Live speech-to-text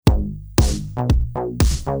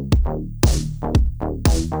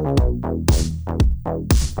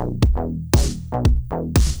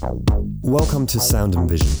Welcome to Sound and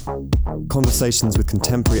Vision, conversations with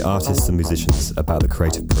contemporary artists and musicians about the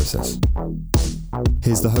creative process.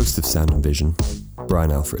 Here's the host of Sound and Vision,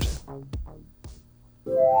 Brian Alfred.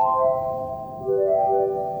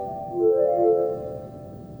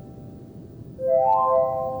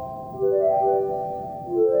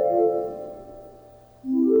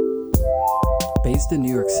 Based in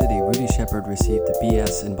New York City, Rudy Shepherd received a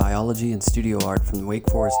BS in Biology and Studio Art from Wake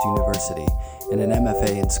Forest University and an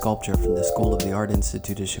MFA in Sculpture from the School of the Art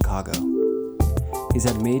Institute of Chicago. He's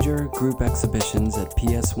had major group exhibitions at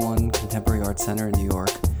PS1 Contemporary Art Center in New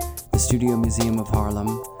York, the Studio Museum of Harlem,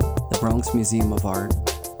 the Bronx Museum of Art,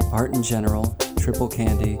 Art in General, Triple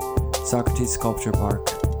Candy, Socrates Sculpture Park,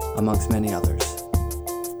 amongst many others.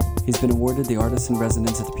 He's been awarded the Artist in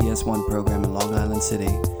Residence at the PS1 program in Long Island City,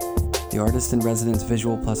 the Artist in Residence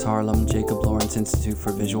Visual Plus Harlem Jacob Lawrence Institute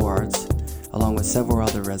for Visual Arts, along with several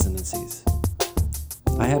other residencies.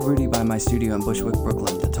 I had Rudy by my studio in Bushwick,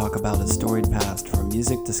 Brooklyn to talk about his storied past from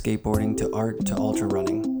music to skateboarding to art to ultra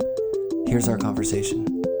running. Here's our conversation.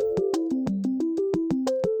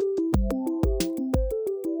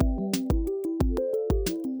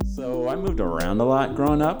 So I moved around a lot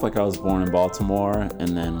growing up. Like I was born in Baltimore,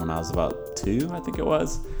 and then when I was about 2, I think it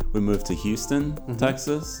was, we moved to Houston,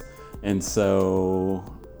 Texas. And so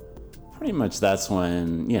pretty much that's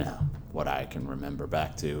when, what I can remember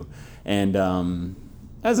back to. And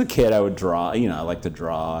as a kid, I would draw. I like to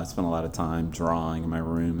draw. I spent a lot of time drawing in my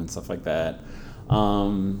room and stuff like that.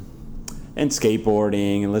 And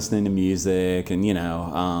skateboarding and listening to music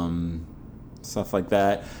and, stuff like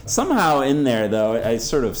that. Somehow in there, though, I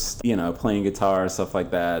sort of, playing guitar, stuff like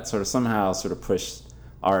that, somehow pushed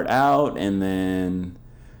art out, and then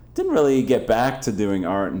didn't really get back to doing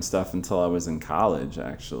art and stuff until I was in college,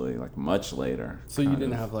 actually, like much later. So you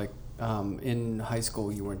didn't have in high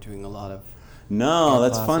school you weren't doing a lot of No,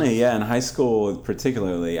 that's classes? funny. Yeah, in high school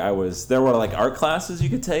particularly, there were like art classes you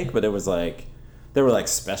could take, but it was like, they were like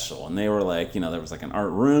special, and they were like, there was like an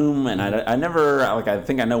art room, and I never, I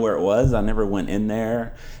think I know where it was. I never went in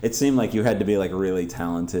there. It seemed like you had to be like really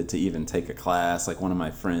talented to even take a class. Like one of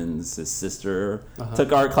my friends, his sister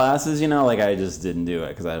took art classes, I just didn't do it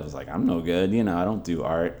because I was like, I'm no good, I don't do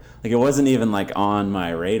art. Like it wasn't even like on my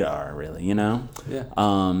radar really, Yeah.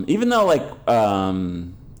 Even though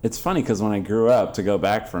it's funny because when I grew up, to go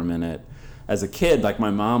back for a minute, as a kid, like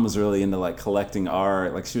my mom was really into like collecting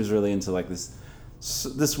art. Like she was really into like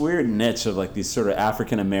this weird niche of like these sort of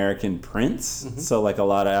African-American prints. So like a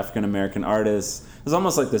lot of African-American artists, it was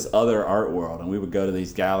almost like this other art world, and we would go to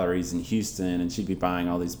these galleries in Houston, and she'd be buying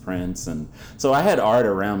all these prints, and so I had art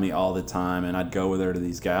around me all the time, and I'd go with her to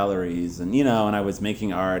these galleries, and and I was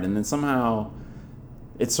making art, and then somehow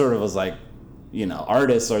it sort of was like,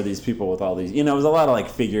 artists are these people with all these, it was a lot of like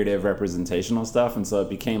figurative representational stuff, and so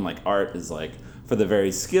it became like art is like for the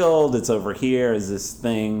very skilled, it's over here is this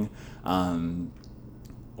thing.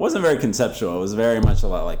 Wasn't very conceptual. It was very much a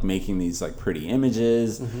lot like making these like pretty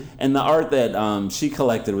images, and the art that she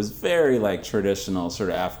collected was very like traditional sort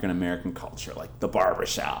of African American culture, like the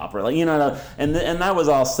barbershop or like and that was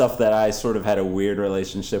all stuff that I sort of had a weird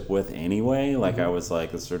relationship with anyway. Like I was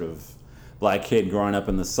like a sort of black kid growing up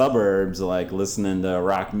in the suburbs, like listening to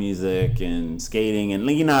rock music and skating, and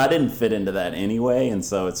I didn't fit into that anyway, and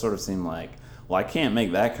so it sort of seemed like, well, I can't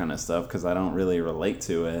make that kind of stuff because I don't really relate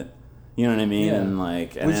to it. You know what I mean? Yeah.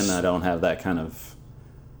 And then I don't have that kind of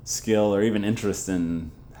skill or even interest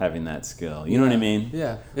in having that skill. You know what I mean?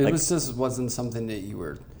 Yeah. It wasn't something that you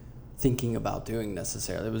were thinking about doing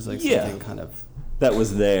necessarily. It was like something kind of that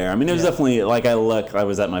was there. I mean, it was definitely like I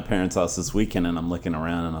was at my parents' house this weekend, and I'm looking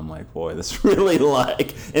around and I'm like, boy, this really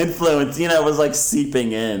like influenced, it was like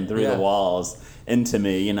seeping in through the walls into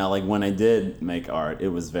me, like when I did make art, it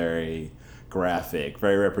was very graphic,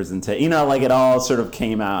 very representative, like it all sort of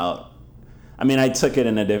came out. I mean, I took it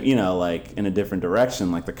in in a different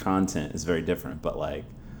direction. Like the content is very different, but like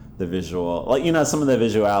the visual, some of the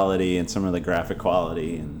visuality and some of the graphic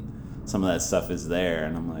quality and some of that stuff is there.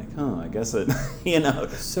 And I'm like, I guess it,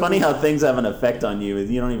 it's funny how things have an effect on you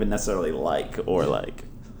you don't even necessarily like or like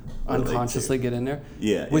unconsciously get in there.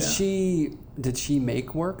 Yeah. Did she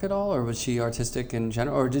make work at all, or was she artistic in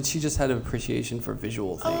general, or did she just have an appreciation for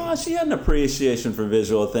visual things? She had an appreciation for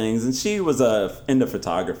visual things, and she was into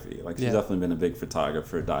photography. Like she's definitely been a big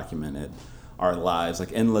photographer, documented our lives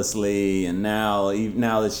like endlessly. And now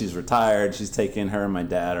that she's retired, she's taken, her and my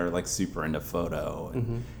dad are like super into photo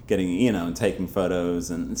and getting and taking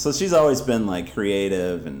photos, and so she's always been like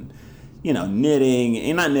creative, and knitting,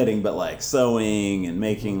 and not knitting, but like sewing and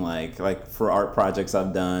making like for art projects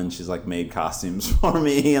I've done. She's like made costumes for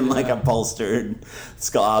me and like upholstered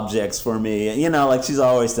objects for me. Like she's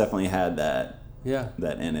always definitely had that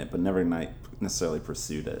in it, but never necessarily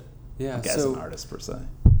pursued it. Yeah. Like as an artist per se.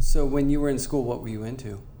 So when you were in school, what were you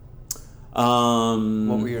into?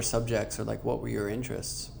 What were your subjects, or like what were your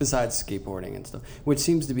interests besides skateboarding and stuff, which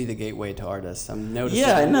seems to be the gateway to artists? I'm noticing.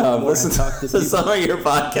 Yeah, I know. I've listened to some of your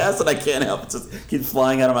podcasts and I can't help it just keep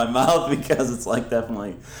flying out of my mouth because it's like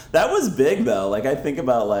definitely that was big though. Like I think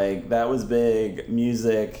about like that was big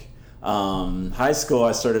music. High school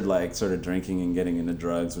I started drinking and getting into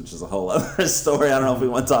drugs, which is a whole other story. I don't know if we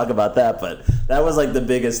want to talk about that, but that was like the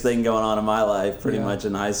biggest thing going on in my life pretty much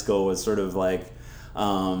in high school was sort of like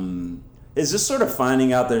it's just sort of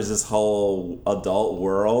finding out there's this whole adult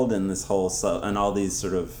world and this whole and all these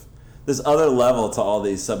sort of this other level to all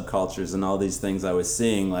these subcultures and all these things I was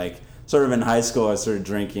seeing. Like sort of in high school I started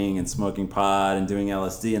drinking and smoking pot and doing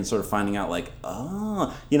LSD and sort of finding out like,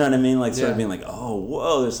 oh, you know what I mean? Like sort of being like, oh,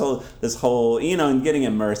 whoa, this whole, and getting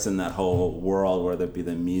immersed in that whole world, whether it be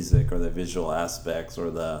the music or the visual aspects or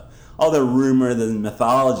all the rumor, the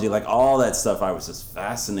mythology, like all that stuff I was just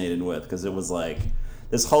fascinated with because it was like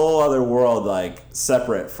this whole other world, like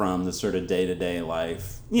separate from the sort of day-to-day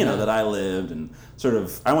life, that I lived, and sort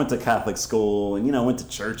of I went to Catholic school and went to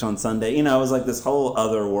church on Sunday. It was like this whole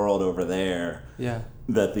other world over there. Yeah.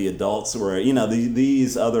 That the adults were,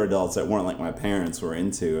 these other adults that weren't like my parents were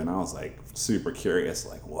into, and I was like super curious,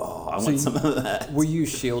 like, whoa, I want some of that. Were you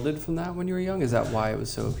shielded from that when you were young? Is that why it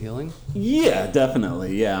was so appealing? Yeah,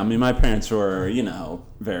 definitely. Yeah, I mean, my parents were,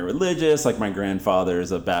 very religious. Like my grandfather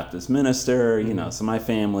is a Baptist minister. So my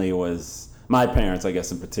family my parents, I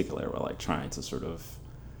guess in particular, were like trying to sort of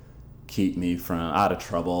keep me out of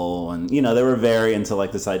trouble, and they were very into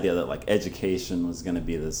like this idea that like education was going to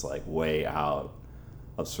be this like way out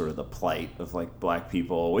of sort of the plight of like black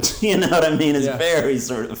people, which you know what I mean is very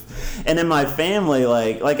sort of. And in my family,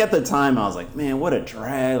 like at the time I was like, man, what a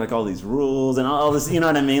drag, like all these rules and all this, you know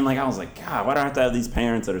what I mean? Like I was like, God, why do I have to have these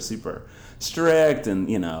parents that are super strict? And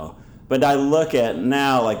but I look at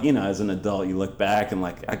now, like, as an adult, you look back and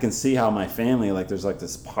like I can see how my family, like there's like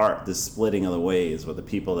this splitting of the ways with the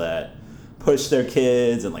people that pushed their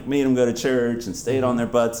kids and like made them go to church and stayed on their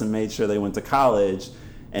butts and made sure they went to college,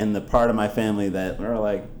 and the part of my family that were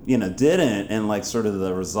like, didn't, and like sort of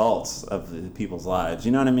the results of the people's lives.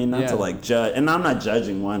 You know what I mean? Not to like judge, and I'm not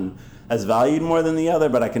judging one as valued more than the other,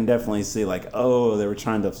 but I can definitely see like, oh, they were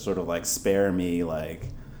trying to sort of like spare me like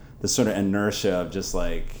the sort of inertia of just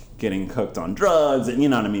like getting hooked on drugs and,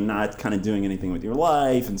 not kind of doing anything with your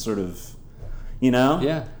life and sort of,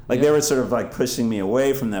 they were sort of like pushing me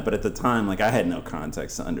away from that. But at the time, like I had no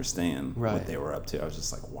context to understand what they were up to. I was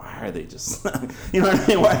just like, why are they just, you know what I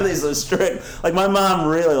mean? Why are they so strict? Like my mom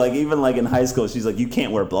really, like even like in high school, she's like, you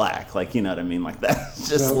can't wear black. Like, you know what I mean? Like that's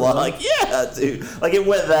just like, yeah, dude. Like it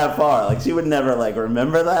went that far. Like she would never like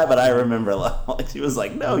remember that, but I remember like she was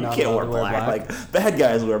like, no, you can't wear black. Like bad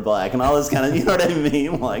guys wear black and all this kind of, you know what I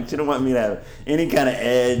mean? Like she didn't want me to have any kind of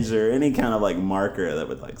edge or any kind of like marker that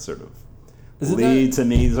would like sort of lead to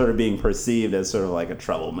me sort of being perceived as sort of like a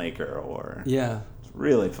troublemaker or it's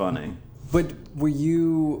really funny. But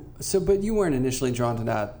you weren't initially drawn to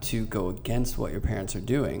that to go against what your parents are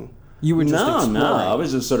doing. You were just exploring. No, I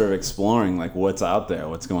was just sort of exploring like what's out there,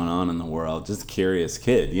 what's going on in the world. Just a curious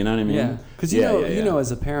kid, you know what I mean? Yeah, because you know,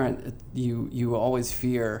 as a parent, you always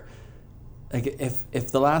fear, like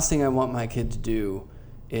if the last thing I want my kid to do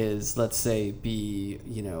is, let's say, be,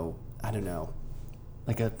 I don't know,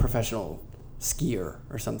 like a professional skier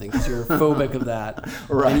or something, because you're phobic of that.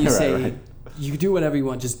 Right, and you say, you do whatever you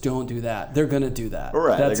want, just don't do that. They're going to do that.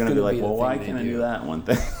 Right, they're going to be like, well, why can't I do that one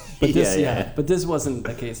thing? But this, but this wasn't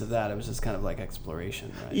the case of that. It was just kind of like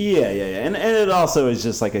exploration, right? Yeah. And it also is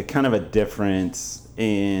just like a kind of a difference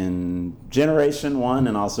in generation one,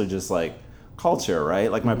 and also just like culture,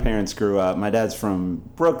 right? Like my parents grew up, my dad's from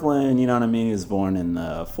Brooklyn, you know what I mean? He was born in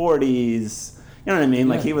the 40s. You know what I mean?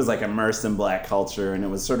 Like he was like immersed in black culture, and it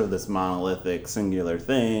was sort of this monolithic, singular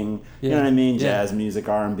thing. You know what I mean? Jazz music,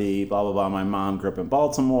 R&B, blah, blah, blah. My mom grew up in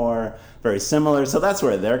Baltimore, very similar. So that's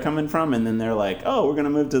where they're coming from. And then they're like, oh, we're going to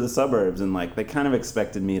move to the suburbs. And like they kind of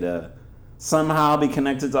expected me to somehow be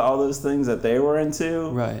connected to all those things that they were into.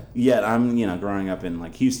 Right. Yet I'm, growing up in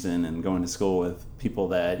like Houston and going to school with people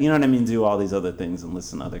that, you know what I mean, do all these other things and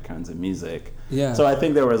listen to other kinds of music. Yeah. So I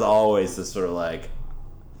think there was always this sort of like,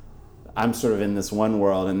 I'm sort of in this one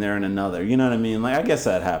world and they're in another. You know what I mean? Like, I guess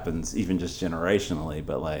that happens even just generationally,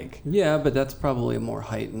 but like... Yeah, but that's probably a more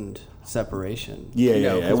heightened separation. Yeah,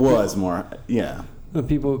 it was more, The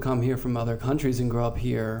people who come here from other countries and grow up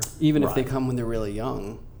here, even if they come when they're really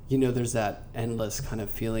young, there's that endless kind of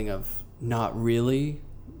feeling of not really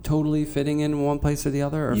totally fitting in one place or the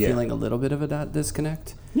other, or feeling a little bit of a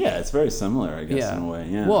disconnect. Yeah, it's very similar, I guess, in a way.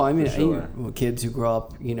 Yeah. Well, I mean, sure. Kids who grow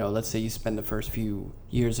up, let's say you spend the first few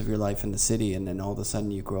years of your life in the city, and then all of a sudden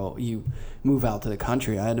you move out to the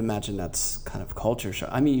country. I'd imagine that's kind of culture shock.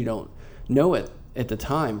 I mean, you don't know it at the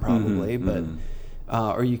time, probably, but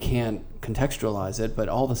or you can't contextualize it. But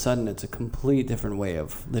all of a sudden, it's a complete different way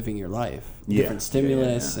of living your life. Different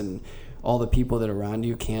stimulus and all the people that are around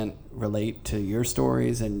you can't relate to your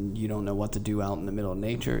stories, and you don't know what to do out in the middle of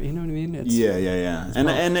nature. You know what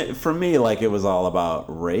I mean? For me, like, it was all about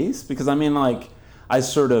race, because I mean, like, I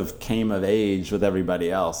sort of came of age with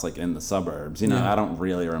everybody else, like, in the suburbs. I don't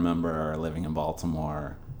really remember living in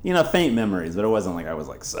Baltimore. Faint memories, but it wasn't like I was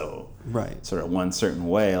like so sort of one certain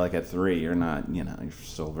way. Like at 3, you're not, you're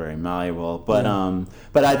still very malleable. But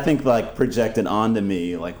but I think like projected onto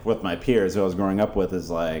me, like with my peers who I was growing up with,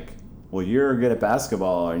 is like, well, you're good at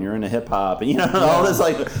basketball and you're into hip hop and all this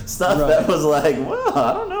like stuff that was like, well,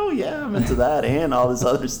 I don't know, I'm into that and all this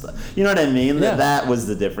other stuff. You know what I mean? Yeah. That was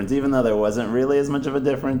the difference, even though there wasn't really as much of a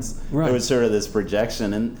difference. There was sort of this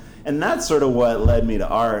projection, and that's sort of what led me to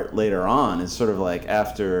art later on. Is sort of like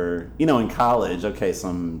after, in college, okay, so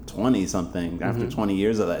I'm 20-something, after 20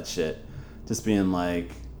 years of that shit, just being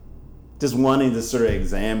like, just wanting to sort of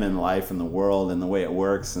examine life and the world and the way it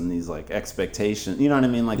works and these like expectations. You know what I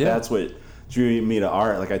mean? Like that's what drew me to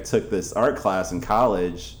art. Like I took this art class in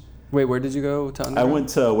college. Wait, where did you go to undergrad? I went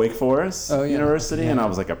to Wake Forest University, and I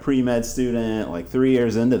was like a pre-med student, like 3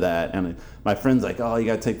 years into that. And my friend's like, oh, you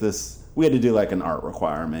got to take this. We had to do like an art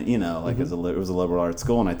requirement, like it was a liberal arts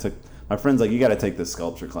school. And my friend's like, you got to take this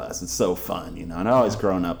sculpture class. It's so fun, And I'd always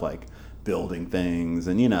grown up like building things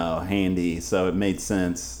and, handy. So it made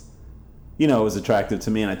sense. It was attractive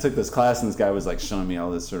to me. And I took this class, and this guy was like showing me all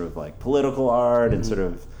this sort of like political art and sort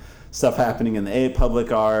of stuff happening in the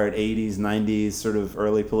public art, 80s, 90s, sort of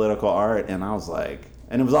early political art. And I was like,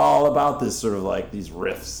 and it was all about this sort of like these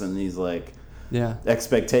riffs and these like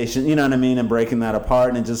expectations, you know what I mean? And breaking that apart,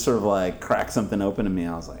 and it just sort of like cracked something open to me.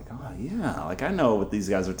 I was like, oh yeah, like I know what these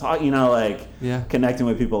guys are talking, connecting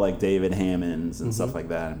with people like David Hammonds and stuff like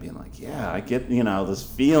that, and being like, yeah, I get,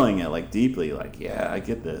 just feeling it like deeply, like, yeah, I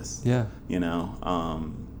get this, and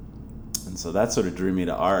so that sort of drew me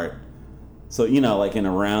to art. So, like in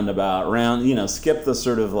a roundabout, skip the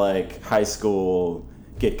sort of like high school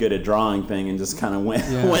get good at drawing thing and just kind of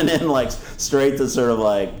went in like straight to sort of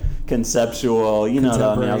like conceptual, I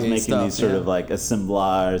was making stuff, these sort of like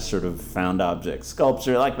assemblage, sort of found object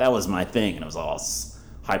sculpture. Like that was my thing, and it was all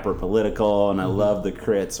hyper political, and I loved the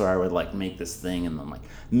crits where I would like make this thing and then like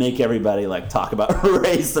make everybody like talk about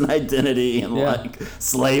race and identity and like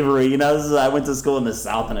slavery. I went to school in the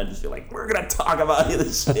South, and I'd just be like, we're gonna talk about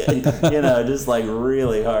this shit, just like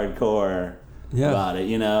really hardcore about it,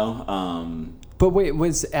 But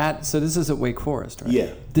wait, so this is at Wake Forest, right?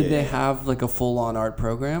 Yeah. Did they have like a full-on art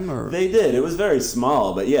program, or? They did. It was very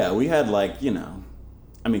small, but we had like,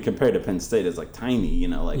 I mean, compared to Penn State, it's like tiny,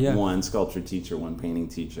 one sculpture teacher, one painting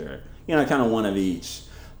teacher, kind of one of each.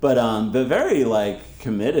 But very like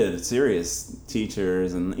committed, serious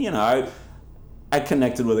teachers, and I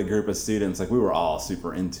connected with a group of students, like we were all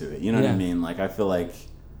super into it. You know what I mean? Like I feel like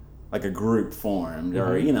a group formed,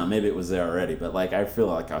 or maybe it was there already, but like I feel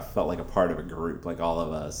like I felt like a part of a group, like all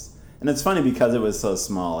of us. And it's funny because it was so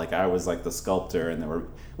small. Like I was like the sculptor, and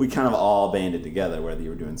we kind of all banded together, whether you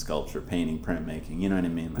were doing sculpture, painting, printmaking. You know what I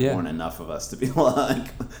mean? Like there weren't enough of us to be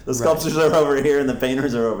like the sculptors are over here and the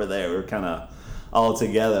painters are over there. We were kind of all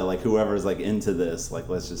together, like whoever's like into this, like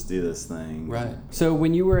let's just do this thing. Right. So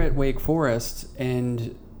when you were at Wake Forest,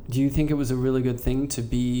 and do you think it was a really good thing to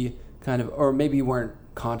be kind of, or maybe you weren't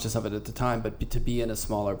conscious of it at the time, but to be in a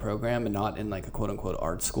smaller program and not in like a quote-unquote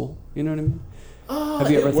art school, you know what I mean?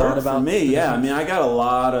 Have you ever thought about for me? Yeah, I mean, I got a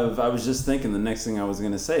lot of, I was just thinking the next thing I was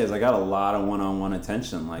going to say is I got a lot of one-on-one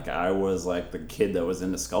attention. Like I was like the kid that was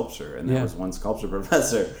into sculpture, and there was one sculpture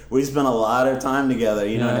professor. We spent a lot of time together,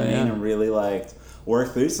 you know what I mean? And really like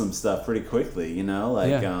worked through some stuff pretty quickly, and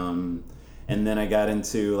then I got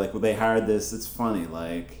into like, they hired this, it's funny,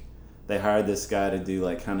 like they hired this guy to do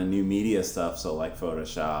like kind of new media stuff, so like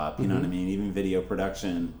Photoshop, you know what I mean, even video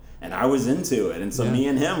production, and I was into it, and so me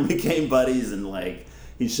and him became buddies, and like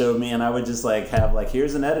he showed me, and I would just like have like,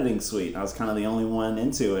 here's an editing suite, and I was kind of the only one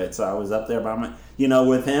into it, so I was up there by my,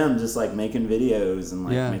 with him, just like making videos and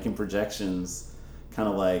like making projections, kind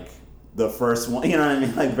of like the first one, you know what I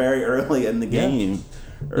mean, like very early in the game.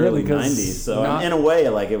 early 90s. So in a way,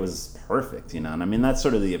 like, it was perfect, you know. And I mean, that's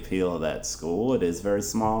sort of the appeal of that school. It is very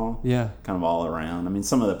small. Yeah. Kind of all around. I mean,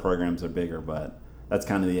 some of the programs are bigger, but that's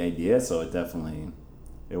kind of the idea. So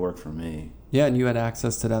it worked for me. Yeah, and you had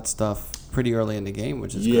access to that stuff pretty early in the game,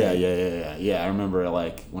 which is great. Yeah. Yeah, I remember,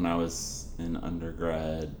 like, when I was in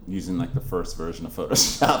undergrad, using, like, the first version of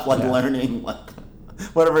Photoshop, like, learning, like,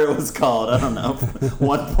 whatever it was called, I don't know,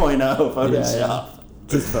 1.0 Photoshop. Yeah.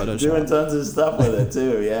 Just Photoshop. Doing tons of stuff with it,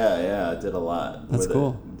 too. Yeah, I did a lot. That's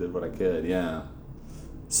cool. Did what I could, yeah.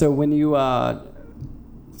 So when you,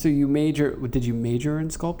 did you major in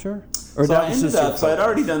sculpture? Or so I'd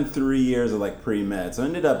already done 3 years of, like, pre-med. So I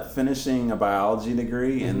ended up finishing a biology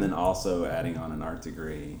degree and then also adding on an art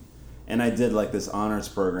degree. And I did, like, this honors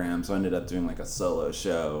program, so I ended up doing, like, a solo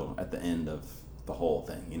show at the end of the whole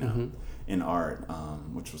thing, you know, in art,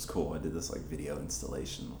 which was cool. I did this, like, video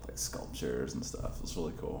installation with, like, sculptures and stuff. It was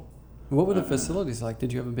really cool. What were the facilities like?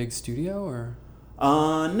 Did you have a big studio, or?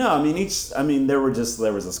 No, I mean, there was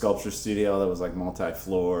a sculpture studio that was, like,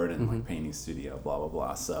 multi-floored and like painting studio, blah, blah,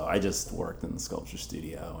 blah. So I just worked in the sculpture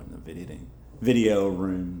studio and the video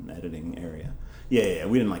room editing area. Yeah,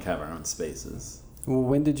 we didn't, like, have our own spaces. Well,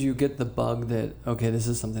 when did you get the bug that, okay, this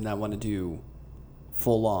is something I want to do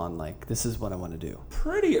full on, like, this is what I want to do?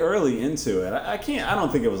 Pretty early into it. I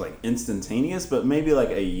don't think it was, like, instantaneous, but maybe,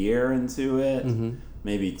 like, a year into it,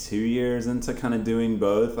 maybe 2 years into kind of doing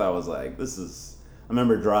both. I was like, I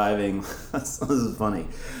remember driving. This is funny.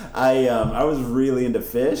 I was really into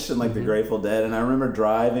Fish and, like, the Grateful Dead, and I remember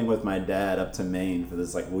driving with my dad up to Maine for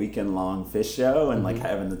this, like, weekend-long Fish show, and like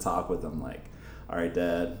having to talk with him, like, all right,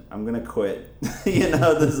 Dad, I'm gonna quit. You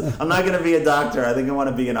know, I'm not gonna be a doctor. I think I want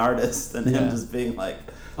to be an artist, and him just being like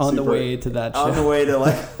on the way to that show. On the way to,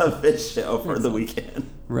 like, a Fish show for the weekend,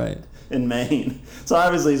 right, in Maine. So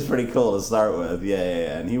obviously he's pretty cool to start with.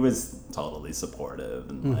 Yeah, and he was totally supportive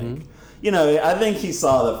and like. You know, I think he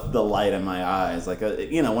saw the light in my eyes. Like,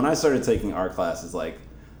 you know, when I started taking art classes, like,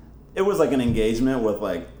 it was like an engagement with,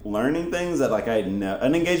 like, learning things that, like, an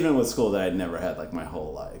engagement with school that I'd never had, like, my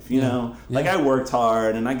whole life, you know? Like, I worked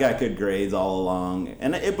hard and I got good grades all along.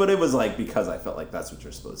 But it was, like, because I felt like that's what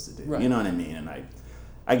you're supposed to do. Right. You know what I mean? And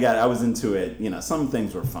I was into it, you know, some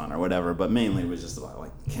things were fun or whatever, but mainly it was just about,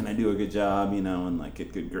 like, can I do a good job, you know, and, like,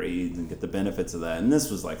 get good grades and get the benefits of that. And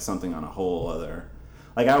this was, like, something on a whole other...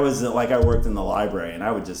 Like, I worked in the library, and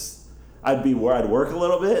I'd be where I'd work a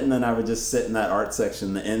little bit, and then I would just sit in that art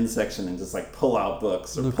section, the end section, and just, like, pull out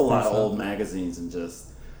books or pull out old magazines and just,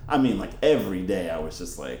 I mean, like, every day I was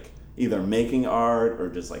just, like, either making art or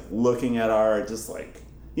just, like, looking at art, just, like,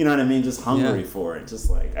 you know what I mean? Just hungry for it. Just,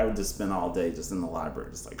 like, I would just spend all day just in the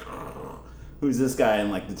library, just, like, who's this guy?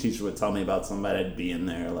 And, like, the teacher would tell me about somebody. I'd be in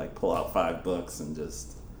there, like, pull out 5 books and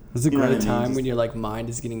just... It's a great time when your, like, mind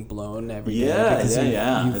is getting blown every day. Because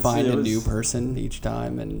you find a new person each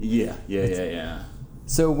time. And Yeah.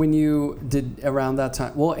 So when you did around that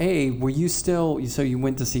time, well, were you still, so you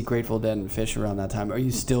went to see Grateful Dead and Fish around that time. Are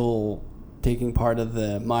you still taking part of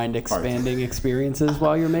the mind-expanding experiences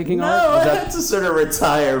while you're making art? No, I had to sort of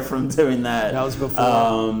retire from doing that. That was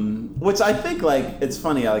before. Which I think, like, it's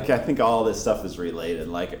funny, like, I think all this stuff is related.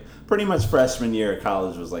 Like, pretty much freshman year of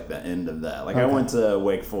college was, like, the end of that. Like, I went to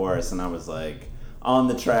Wake Forest, and I was, like, on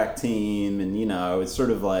the track team, and, you know, I was sort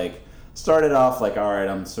of, like, started off, like, all right,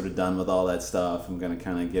 I'm sort of done with all that stuff. I'm going to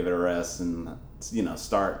kind of give it a rest and, you know,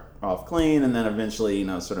 start off clean, and then eventually, you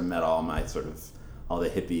know, sort of met all the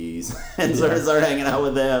hippies and sort of started hanging out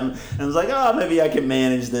with them. And I was like, oh, maybe I can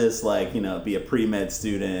manage this, like, you know, be a pre-med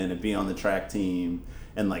student and be on the track team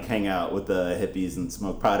and, like, hang out with the hippies and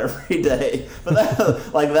smoke pot every day. But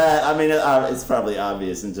I mean, it's probably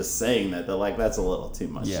obvious in just saying that, like, that's a little too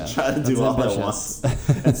much to try to do all at once.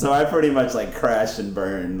 And so I pretty much, like, crashed and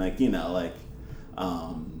burned, like, you know, like,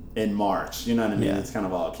 in March, you know what I mean? Yeah. It's kind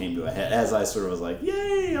of all came to a head as I sort of was like,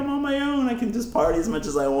 yay, I'm on my own. I can just party as much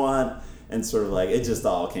as I want. And sort of, like, it just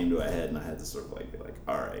all came to a head, and I had to sort of, like, be like,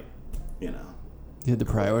 all right, you know. You had to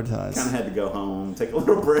prioritize. Kind of had to go home, take a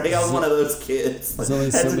little break. I was one of those kids. Like,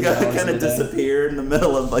 had to go, kind of disappeared in the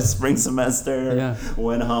middle of, like, spring semester. Yeah.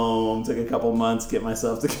 Went home, took a couple months, get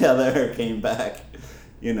myself together, came back.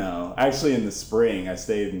 You know, actually in the spring, I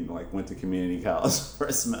stayed and, like, went to community college for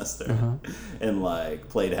a semester and, like,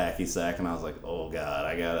 played hacky sack, and I was like, oh God,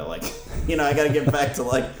 I gotta, like, you know, I gotta get back to,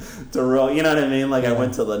 like, to real, you know what I mean? Like, I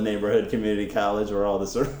went to the neighborhood community college where all the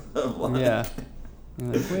sort of, like,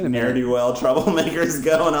 ne'er-do-well troublemakers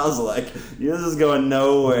go, and I was like, this is going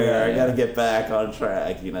nowhere. I gotta get back on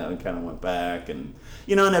track, you know, and kind of went back. And,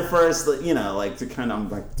 you know, and at first, you know, like, to kind of, I'm,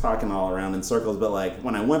 like, talking all around in circles, but, like,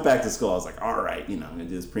 when I went back to school, I was like, all right, you know, I'm gonna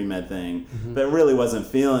do this pre-med thing, but really wasn't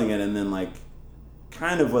feeling it. And then, like,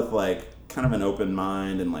 kind of with like kind of an open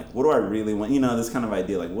mind and like, what do I really want? You know, this kind of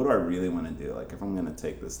idea, like, what do I really want to do? Like, if I'm going to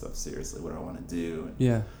take this stuff seriously, what do I want to do? And,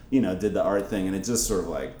 yeah. you know, did the art thing, and it just sort of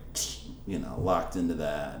like, you know, locked into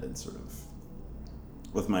that and sort of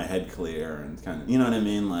with my head clear and kind of, you know what I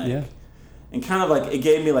mean? Like, yeah. And kind of like, it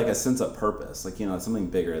gave me like a sense of purpose, like, you know, something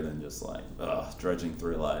bigger than just like, drudging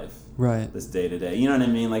through life. Right. This day to day. You know what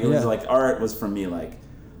I mean? Like, it was like, art was for me like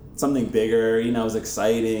something bigger, you know, it was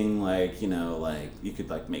exciting, like, you know, like you could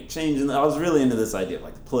like make change. And I was really into this idea of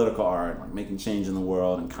like political art, like making change in the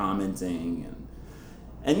world and commenting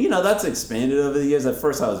and you know, that's expanded over the years. At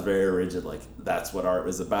first I was very rigid, like that's what art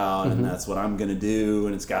was about and that's what I'm gonna do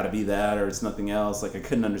and it's gotta be that or it's nothing else. Like I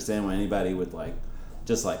couldn't understand why anybody would like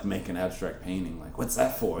just like make an abstract painting. Like, what's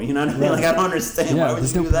that for? You know what I mean? Like, I don't understand why would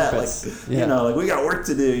you do that. Like, you know, like we got work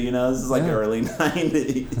to do. You know, this is like early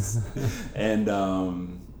 '90s, and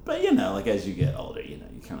but you know, like as you get older, you know,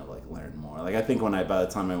 you kind of like learn more. Like I think by the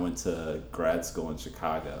time I went to grad school in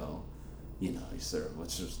Chicago, you know,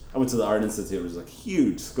 I went to the Art Institute, which was like a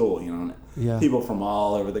huge school. You know, people from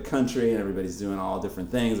all over the country, and everybody's doing all different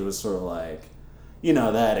things. It was sort of like, you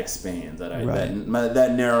know, that expands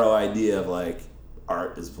that narrow idea of like,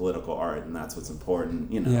 art is political art and that's what's important,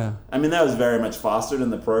 you know. Yeah. I mean, that was very much fostered in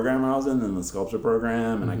the program I was in the sculpture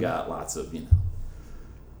program, and I got lots of, you know,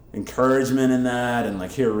 encouragement in that and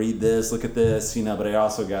like, here, read this, look at this, you know. But I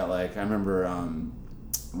also got like, I remember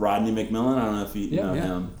Rodney McMillan, I don't know if you know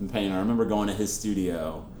him, the painter. I remember going to his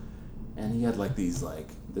studio and he had like these like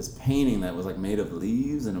this painting that was like made of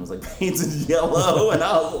leaves and it was like painted yellow and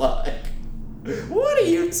I was like, what are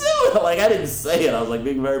you doing? Like, I didn't say it. I was like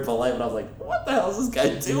being very polite, but I was like, what the hell is this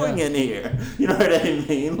guy doing in here? You know what I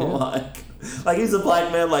mean? Like he's a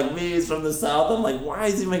black man like me. He's from the South. I'm like, why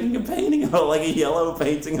is he making a painting of like a yellow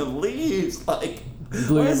painting of leaves? Like,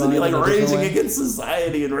 why isn't he like raging against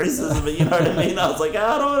society and racism? You know what I mean? I was like,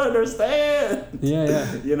 I don't understand.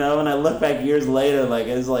 Yeah. You know, and I look back years later, like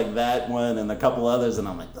it's like that one and a couple others, and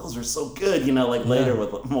I'm like, those were so good. You know, like later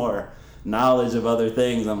with more knowledge of other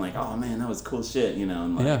things, I'm like, oh man, that was cool shit, you know.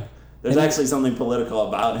 And like, there's actually something political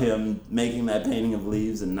about him making that painting of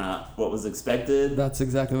leaves and not what was expected. That's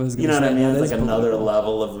exactly what I was going to say. You know what I mean? It's like another political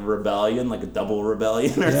level of rebellion, like a double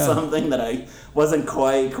rebellion or something that I wasn't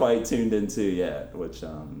quite tuned into yet, which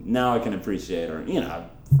now I can appreciate, or, you know,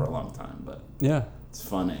 for a long time, but it's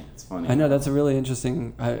funny. I know, that's a really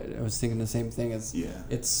interesting, I was thinking the same thing as,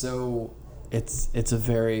 it's a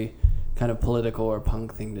very kind of political or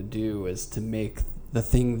punk thing to do, is to make the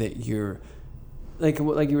thing that you're like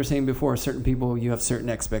you were saying before, certain people, you have certain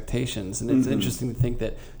expectations, and it's interesting to think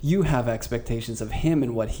that you have expectations of him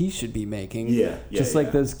and what he should be making. Just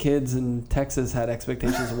like those kids in Texas had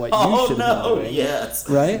expectations of what you should be doing. Yes.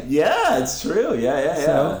 Right? Yeah, it's true.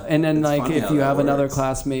 So, and then it's like if you have another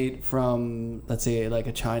classmate from, let's say like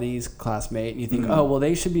a Chinese classmate, and you think, oh, well,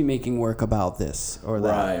 they should be making work about this or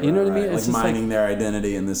that. You know what I mean? It's like mining their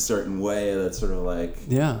identity in this certain way that's sort of like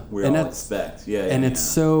we all expect. And it's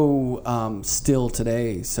so still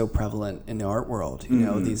today so prevalent in the art world, you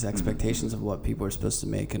know, these expectations of what people are supposed to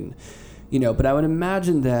make. And you know, but I would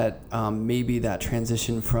imagine that maybe that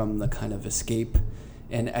transition from the kind of escape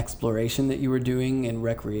and exploration that you were doing in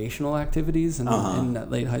recreational activities in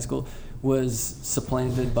that late high school was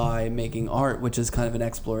supplanted by making art, which is kind of an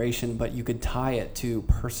exploration, but you could tie it to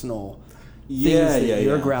personal things that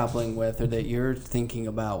you're grappling with or that you're thinking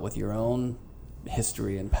about with your own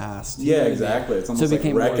history and past. Exactly. It's almost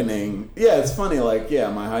like reckoning. It's funny, like,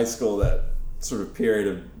 my high school, that sort of period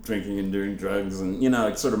of drinking and doing drugs and, you know,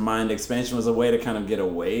 like sort of mind expansion was a way to kind of get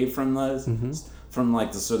away from those, from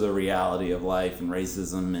like the sort of reality of life and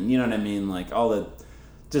racism and, you know what I mean? Like all the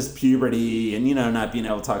just puberty and, you know, not being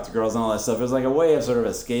able to talk to girls and all that stuff. It was like a way of sort of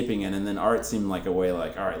escaping it. And then art seemed like a way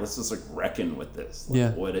like, all right, let's just like reckon with this.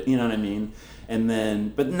 Like, you know what I mean? And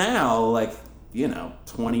then, but now, like, you know,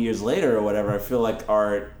 20 years later or whatever, I feel like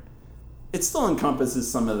art, it still encompasses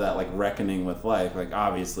some of that like reckoning with life. Like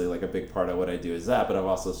obviously like a big part of what I do is that, but I've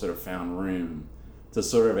also sort of found room to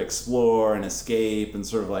sort of explore and escape and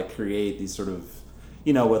sort of like create these sort of,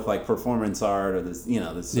 you know, with like performance art or this, you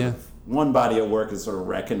know, this sort of one body of work is sort of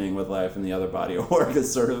reckoning with life and the other body of work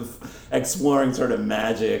is sort of exploring sort of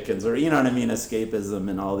magic and sort of, you know what I mean, escapism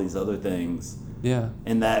and all these other things.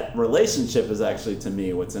 And that relationship is actually, to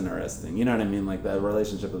me, what's interesting. You know what I mean? Like that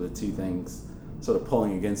relationship of the two things sort of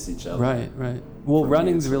pulling against each other. Right. Well,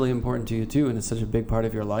 running's really important to you too, and it's such a big part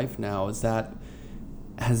of your life now.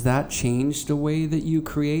 Has that changed the way that you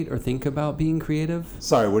create or think about being creative?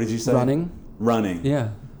 Sorry, what did you say? Running. Yeah.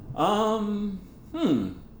 I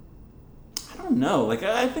don't know. Like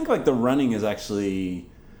I think like the running is actually,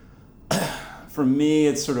 for me,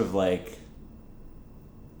 it's sort of like,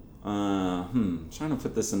 Trying to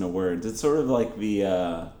put this into words. It's sort of like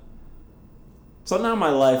the, so now my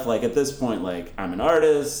life, like at this point, like I'm an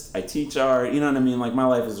artist, I teach art, you know what I mean? Like my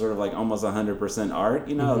life is sort of like almost 100% art,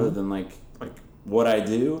 you know, other than like what I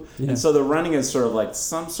do. Yeah. And so the running is sort of like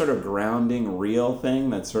some sort of grounding, real thing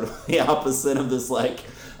that's sort of the opposite of this like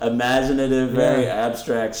imaginative, very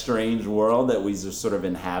abstract, strange world that we just sort of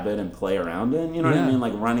inhabit and play around in. You know what I mean?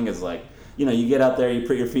 Like running is like, you know, you get out there, you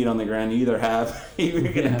put your feet on the ground, you either have, you're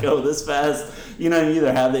going to go this fast, you know, you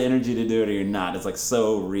either have the energy to do it or you're not. It's like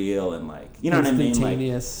so real and like, you know what I mean? Like,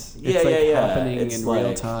 instantaneous. It's happening it's in like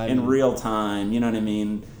real time. In real time, you know what I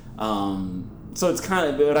mean? So it's kind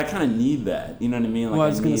of, but I kind of need that, you know what I mean? Like well, I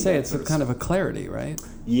was going to say, it's kind of a clarity, right?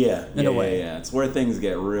 In a way. It's where things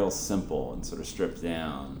get real simple and sort of stripped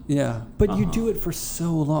down. Yeah, but you do it for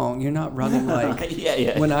so long. You're not running like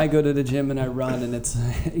when I go to the gym and I run and it's,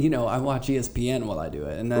 you know, I watch ESPN while I do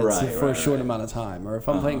it, and that's for a short amount of time. Or if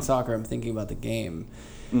I'm playing soccer, I'm thinking about the game.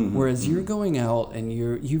 Whereas you're going out and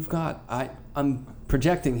you've got, I'm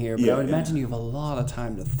projecting here, but I would imagine you have a lot of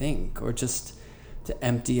time to think or just to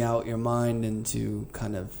empty out your mind and to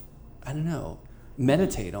kind of, I don't know,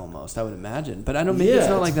 meditate almost, I would imagine. But I don't, maybe it's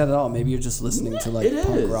not like that at all. Maybe you're just listening to like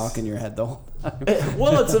punk rock in your head the whole time.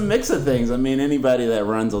 Well, it's a mix of things. I mean, anybody that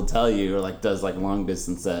runs will tell you, or like does like long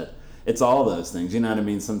distance, that it's all those things. You know what I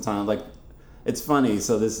mean? Sometimes like, it's funny,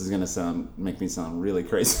 so this is gonna make me sound really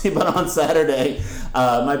crazy, but on Saturday,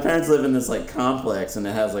 my parents live in this like complex, and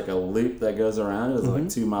it has like a loop that goes around. It's like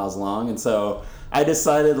 2 miles long, and so I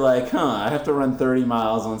decided like, I have to run 30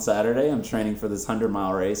 miles on Saturday. I'm training for this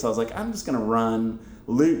 100-mile race. So I was like, I'm just gonna run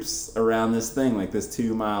loops around this thing, like this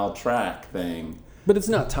 2-mile track thing. But it's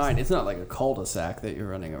not tiny. It's not like a cul-de-sac that you're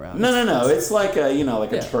running around. No. It's like a, you know,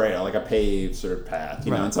 like a trail, like a paved sort of path,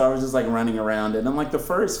 you know. And so I was just like running around it. And like the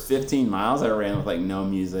first 15 miles I ran with like no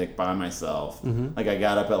music, by myself. Like I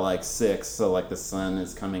got up at like 6, so like the sun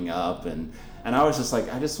is coming up, and I was just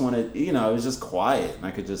like, I just wanted, you know, it was just quiet, and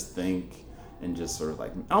I could just think and just sort of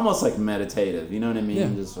like almost like meditative, you know what I mean?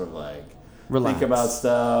 Yeah. Just sort of like relax. Think about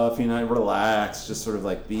stuff, you know, relax, just sort of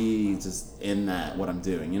like be just in that what I'm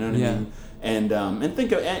doing, you know what I mean? And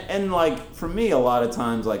think of, and like for me, a lot of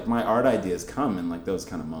times like my art ideas come in like those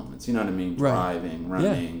kind of moments, you know what I mean? Driving,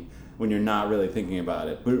 running, when you're not really thinking about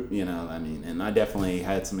it, you know, I mean, and I definitely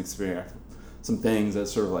had some experience, some things that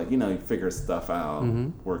sort of like, you know, you figure stuff out,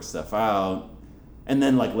 work stuff out. And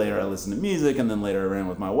then like later I listened to music, and then later I ran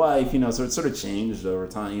with my wife, you know, so it sort of changed over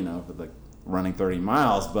time, you know, with like running 30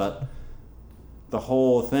 miles, but the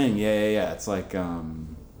whole thing, it's like,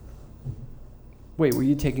 Wait, were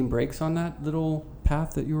you taking breaks on that little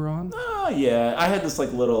path that you were on? Oh, yeah. I had this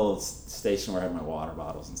like little station where I had my water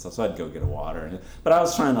bottles and stuff, so I'd go get a water. But I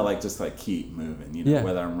was trying to like just like keep moving, you know,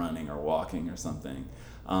 whether I'm running or walking or something.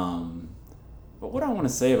 But what do I want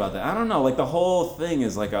to say about that? I don't know. Like the whole thing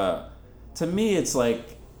is like to me, it's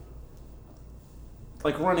like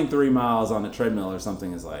running 3 miles on a treadmill or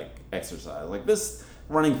something is like exercise. Like this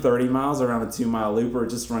running 30 miles around a 2-mile loop, or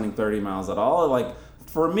just running 30 miles at all, like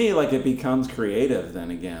for me, like it becomes creative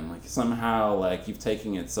then again. Like somehow like you've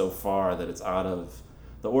taken it so far that it's out of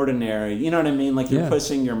the ordinary. You know what I mean? Like you're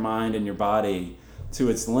pushing your mind and your body to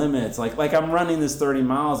its limits. Like I'm running this 30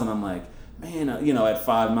 miles and I'm like, man, you know, at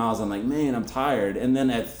 5 miles, I'm like, man, I'm tired. And then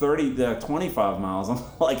at 25 miles, I'm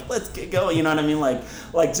like, let's get going. You know what I mean?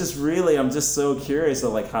 Like just really, I'm just so curious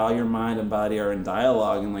of like how your mind and body are in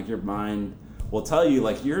dialogue, and like your mind will tell you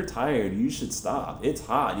like, you're tired, you should stop. It's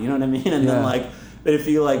hot. You know what I mean? And then like, but if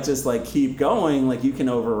you like just like keep going, like you can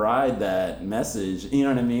override that message. You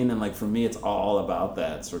know what I mean? And like for me, it's all about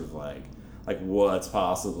that sort of like what's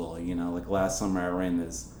possible. You know, like last summer I ran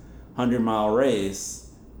this 100-mile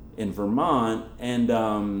race in Vermont, and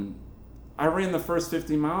I ran the first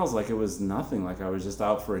 50 miles like it was nothing. Like I was just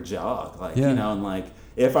out for a jog. Like, you know, and like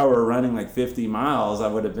if I were running like 50 miles, I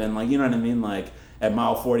would have been like, you know what I mean? Like at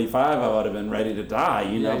mile 45, I would have been ready to die,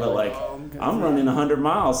 you know, but like, I'm running 100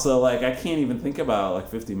 miles, so like, I can't even think about like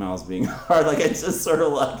 50 miles being hard. Like, it's just sort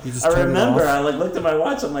of like, I remember, I like looked at my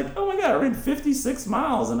watch, I'm like, oh my God, I ran 56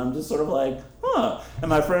 miles, and I'm just sort of like, huh. And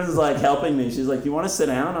my friend is like helping me. She's like, you want to sit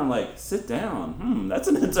down? I'm like, sit down? That's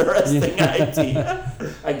an interesting idea.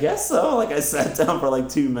 I guess so. Like, I sat down for like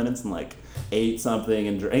 2 minutes and like, ate something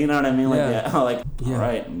and you know what I mean? Like, all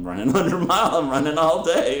right, I'm running 100 miles, I'm running all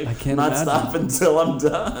day. I can't not imagine. stop until I'm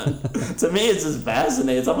done. To me, it's just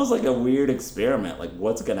fascinating. It's almost like a weird experiment. Like,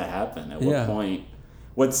 what's going to happen? At what point?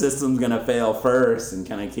 What system's going to fail first? And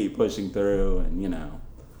can I keep pushing through? And, you know.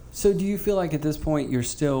 So do you feel like at this point you're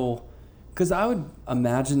still... Because I would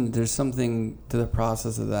imagine there's something to the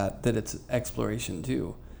process of that it's exploration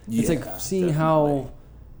too. It's like seeing how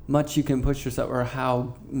much you can push yourself, or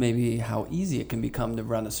how easy it can become to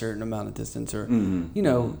run a certain amount of distance, or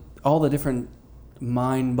all the different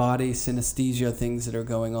mind body synesthesia things that are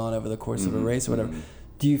going on over the course of a race or whatever.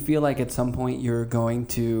 Do you feel like at some point you're going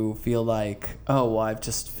to feel like, oh, well, I've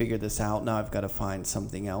just figured this out, now I've got to find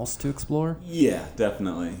something else to explore? Yeah,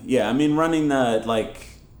 definitely. Yeah, I mean, running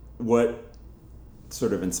what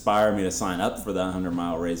sort of inspired me to sign up for that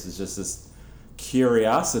 100-mile race is just this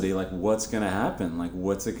curiosity, like, what's going to happen? Like,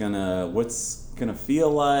 what's going to feel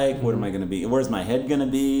like? What am I going to be? Where's my head going to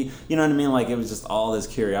be? You know what I mean? Like, it was just all this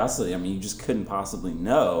curiosity. I mean, you just couldn't possibly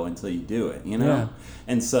know until you do it, you know? Yeah.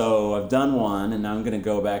 And so I've done one, and now I'm going to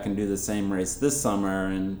go back and do the same race this summer,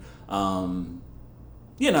 and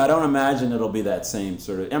I don't imagine it'll be that same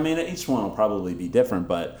sort of... I mean, each one will probably be different,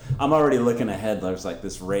 but I'm already looking ahead. There's like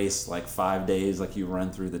this race, like 5 days, like you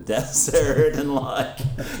run through the desert and like, so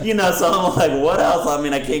I'm like, what else? I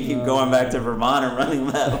mean, I can't keep going back to Vermont and running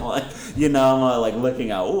that. I'm like, I'm like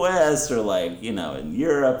looking out west, or like, in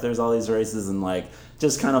Europe, there's all these races, and like,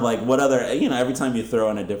 just kind of like what other, every time you throw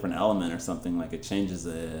in a different element or something, like it changes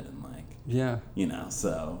it, and like, yeah.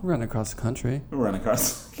 So... Run across the country. Run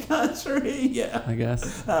across the country, yeah. I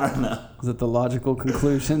guess. I don't know. Is it the logical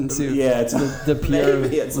conclusion to the pure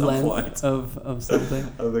length of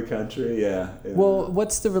something? Of the country, yeah. Well,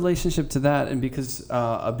 what's the relationship to that? And because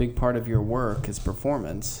a big part of your work is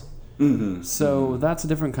performance, so that's a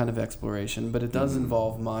different kind of exploration, but it does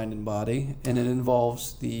involve mind and body, and it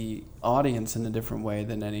involves the audience in a different way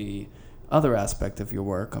than any other aspect of your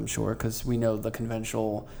work, I'm sure, because we know the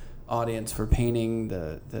conventional audience for painting,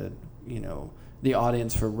 the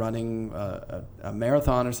audience for running a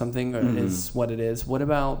marathon or something is what it is. What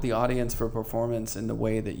about the audience for performance and the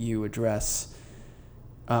way that you address?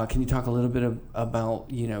 Can you talk a little bit about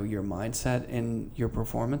your mindset in your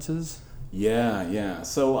performances? Yeah.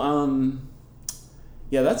 So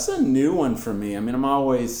that's a new one for me. I mean, I'm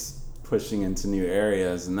always pushing into new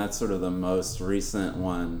areas, and that's sort of the most recent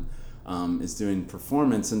one, is doing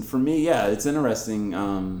performance. And for me, it's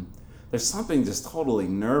interesting. There's something just totally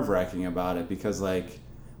nerve-wracking about it, because like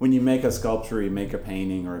when you make a sculpture, you make a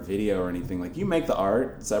painting or a video or anything, like you make the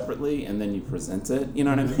art separately and then you present it, you know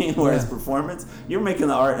what I mean? Whereas performance, you're making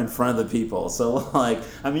the art in front of the people. So like,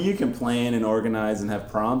 I mean, you can plan and organize and have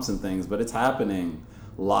prompts and things, but it's happening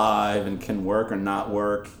live and can work or not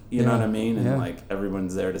work, you know what I mean? And like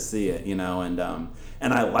everyone's there to see it, and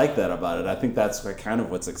I like that about it. I think that's like kind of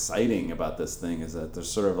what's exciting about this thing, is that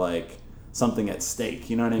there's sort of like something at stake,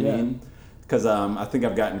 you know what I mean? Because I think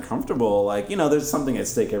I've gotten comfortable, like, there's something at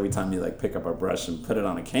stake every time you like pick up a brush and put it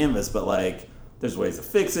on a canvas, but like there's ways of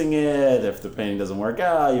fixing it. If the painting doesn't work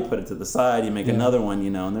out, you put it to the side, you make another one,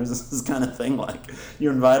 and there's this kind of thing, like you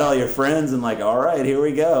invite all your friends and like, all right, here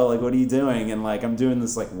we go, like, what are you doing? And like I'm doing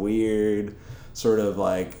this like weird sort of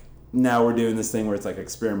like, now we're doing this thing where it's like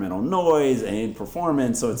experimental noise and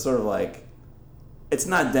performance, so it's sort of like, it's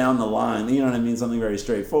not down the line, you know what I mean? Something very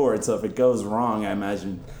straightforward. So if it goes wrong, I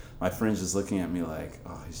imagine my friends just looking at me like,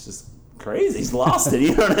 oh, he's just crazy. He's lost it.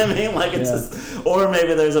 You know what I mean? Like it's just, or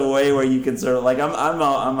maybe there's a way where you can sort of like,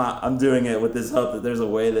 I'm doing it with this hope that there's a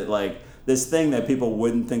way that like this thing that people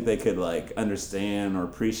wouldn't think they could like understand or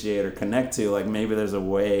appreciate or connect to, like maybe there's a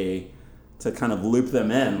way to kind of loop them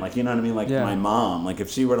in, like, you know what I mean? Like my mom, like if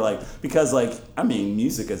she were to like, because like, I mean,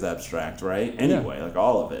 music is abstract, right? Anyway, like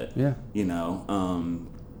all of it,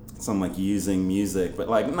 so I'm like using music, but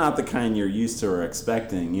like not the kind you're used to or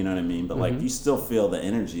expecting, you know what I mean? But like you still feel the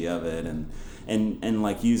energy of it, and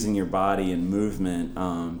like using your body and movement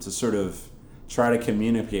to sort of try to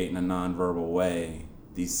communicate in a nonverbal way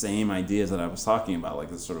these same ideas that I was talking about, like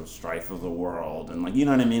this sort of strife of the world, and like, you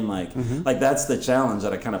know what I mean? Like, like that's the challenge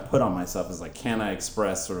that I kind of put on myself, is like, can I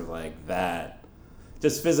express sort of like that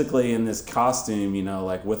just physically in this costume,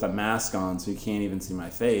 like with a mask on, so you can't even see my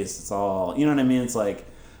face. It's all, you know what I mean? It's like,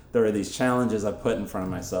 there are these challenges I put in front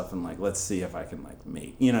of myself, and like, let's see if I can like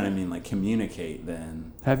make, you know what I mean? Like communicate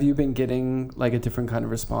then. Have you been getting like a different kind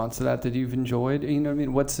of response to that you've enjoyed? You know what I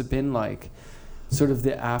mean? What's it been like? Sort of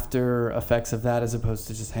the after effects of that, as opposed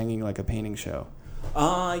to just hanging like a painting show.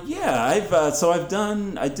 I've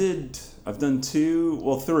done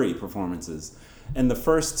three performances, and the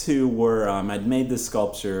first two were I'd made this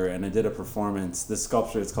sculpture and I did a performance. This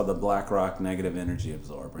sculpture is called the Black Rock Negative Energy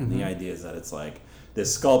Absorber, and the idea is that it's like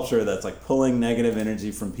this sculpture that's like pulling negative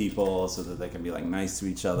energy from people so that they can be like nice to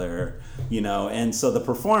each other, and so the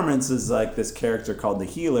performance is like this character called the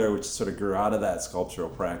Healer, which sort of grew out of that sculptural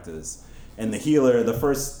practice. And the Healer, the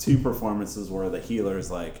first two performances were the Healer's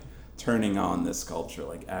like turning on this sculpture,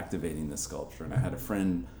 like activating this sculpture. And I had a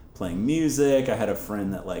friend playing music. I had a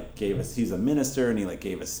friend that like he's a minister, and he like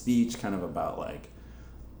gave a speech kind of about like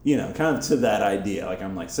kind of to that idea. Like,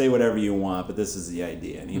 I'm like, say whatever you want, but this is the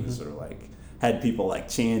idea. And he was sort of like, had people like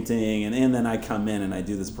chanting, and then I come in and I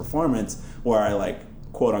do this performance where I like,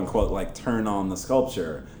 quote unquote, like turn on the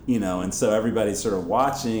sculpture, and so everybody's sort of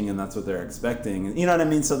watching, and that's what they're expecting. And, you know what I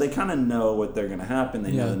mean? So they kind of know what they're going to happen.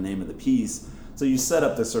 They know the name of the piece. So you set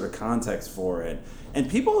up this sort of context for it. And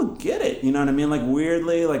people get it, you know what I mean? Like,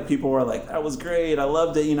 weirdly, like, people were like, that was great, I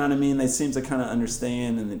loved it, you know what I mean? They seem to kind of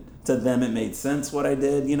understand, and to them it made sense what I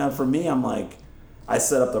did. For me, I'm like, I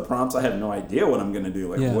set up the prompts, I have no idea what I'm going to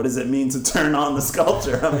do. Like, what does it mean to turn on the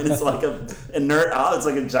sculpture? I mean, it's like a inert, it's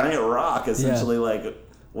like a giant rock, essentially, like,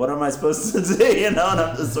 what am I supposed to do, And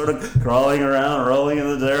I'm just sort of crawling around, rolling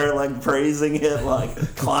in the dirt, like, praising it, like,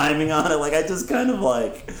 climbing on it. Like, I just kind of,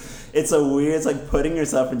 like... It's like putting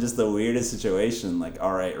yourself in just the weirdest situation. Like,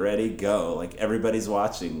 all right, ready, go. Like, everybody's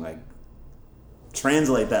watching. Like,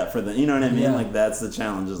 translate that for them. You know what I mean? Like, that's the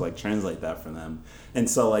challenge, is like translate that for them. And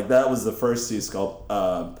so, like, that was the first two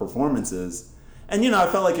performances. And, I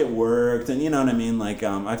felt like it worked. And, you know what I mean? Like,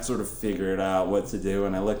 I sort of figured out what to do.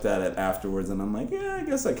 And I looked at it afterwards, and I'm like, yeah, I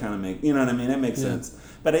guess I kind of make, you know what I mean? It makes sense.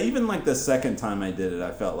 But even, like, the second time I did it,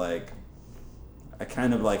 I felt like I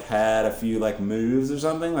kind of like had a few like moves or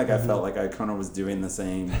something. Like, I felt like I kind of was doing the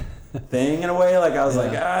same thing in a way. Like, I was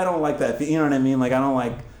like, I don't like that. You know what I mean? Like, I don't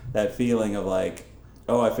like that feeling of like,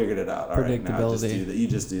 oh, I figured it out. All right, now just do that. You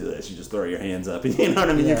just do this. You just throw your hands up. You know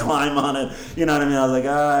what I mean? You climb on it. You know what I mean? I was like,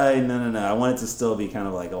 no. I want it to still be kind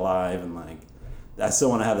of like alive, and like, I still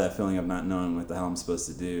want to have that feeling of not knowing what the hell I'm supposed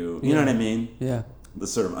to do. You know what I mean? Yeah. The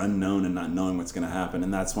sort of unknown and not knowing what's going to happen.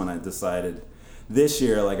 And that's when I decided this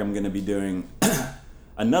year, like, I'm going to be doing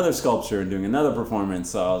another sculpture and doing another performance.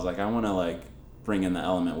 So I was like, I want to like bring in the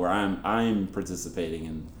element where I'm participating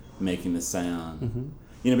in making the sound.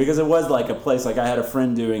 Because it was like a place, like I had a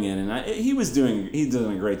friend doing it, and he's doing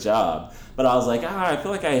a great job. But I was like, I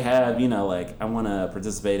feel like I have, like, I want to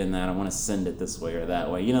participate in that. I want to send it this way or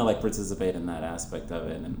that way, like participate in that aspect of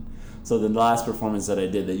it. And so the last performance that I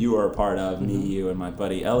did that you were a part of, me, you, and my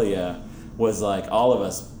buddy Elia, was like all of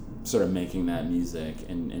us sort of making that music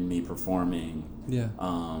and me performing. Yeah.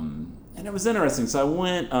 And it was interesting. So I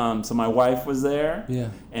went, so my wife was there. Yeah.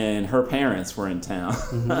 And her parents were in town.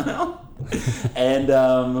 And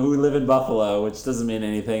who live in Buffalo, which doesn't mean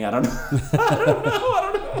anything. I don't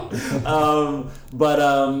know. But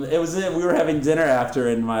it was we were having dinner after,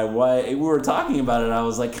 and my wife, we were talking about it. I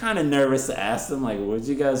was like kind of nervous to ask them, like, what did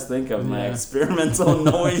you guys think of my experimental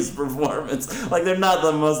noise performance? Like, they're not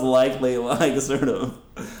the most likely like sort of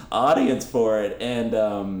audience for it,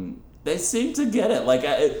 and they seem to get it. Like,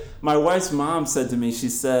 my wife's mom said to me, she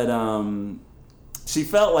said she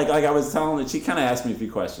felt like I was telling her, she kind of asked me a few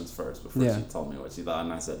questions first before she told me what she thought.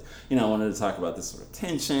 And I said, I wanted to talk about this sort of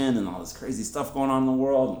tension and all this crazy stuff going on in the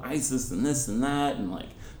world, and ISIS and this and that, and like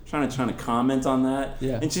trying to comment on that.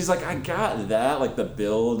 Yeah. And she's like, I got that, like the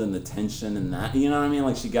build and the tension and that, you know what I mean?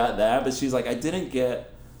 Like, she got that, but she's like, I didn't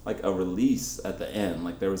get like a release at the end,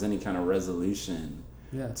 like there was any kind of resolution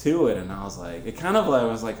to it. And I was like, it kind of like, I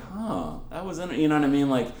was like, that was, you know what I mean?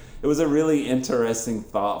 Like, it was a really interesting,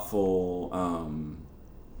 thoughtful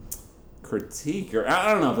critique, or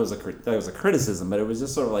I don't know if it was a criticism, but it was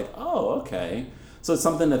just sort of like, oh, okay. So it's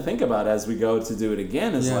something to think about as we go to do it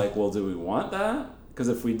again. It's like, well, do we want that? Because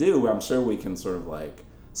if we do, I'm sure we can sort of like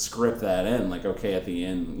script that in. Like, okay, at the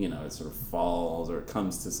end, it sort of falls or it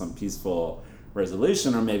comes to some peaceful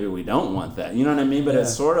resolution, or maybe we don't want that. You know what I mean? But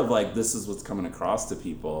it's sort of like, this is what's coming across to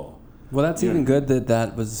people. Well, that's even good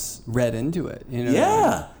that was read into it.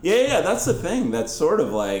 Yeah. That's the thing. That's sort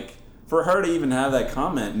of like, for her to even have that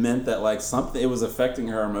comment meant that like something, it was affecting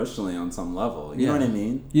her emotionally on some level. You know what I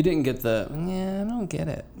mean? You didn't get the, I don't get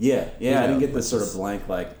it. Yeah, I didn't get the sort of blank,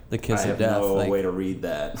 like, the kiss of death. I have no way to read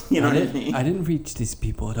that. You know what I mean? I didn't reach these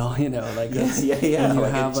people at all, like, when you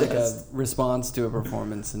have like a response to a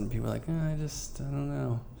performance and people are like, I don't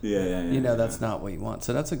know. Yeah. That's not what you want.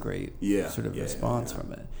 So that's a great sort of response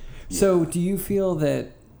from it. Yeah. So do you feel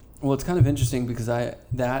that, well, it's kind of interesting because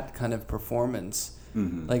that kind of performance,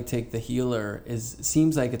 like Take the Healer,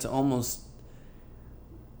 seems like it's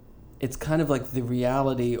kind of like the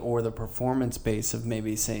reality or the performance base of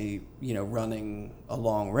maybe, say, running a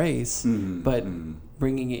long race, but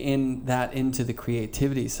bringing into the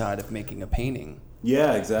creativity side of making a painting.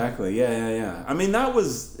 Yeah, exactly. Yeah. I mean,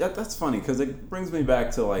 that's funny because it brings me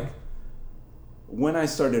back to like, when I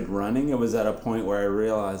started running, it was at a point where I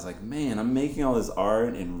realized, like, man, I'm making all this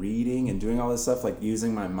art and reading and doing all this stuff, like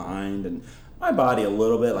using my mind and my body a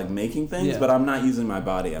little bit, like making things, but I'm not using my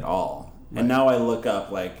body at all. Right. And now I look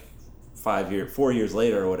up like 4 years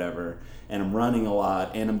later or whatever, and I'm running a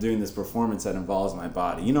lot, and I'm doing this performance that involves my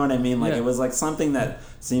body. You know what I mean? Like, it was like something that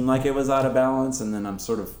seemed like it was out of balance, and then I'm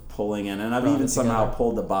sort of pulling in, and I've even somehow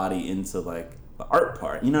pulled the body into like the art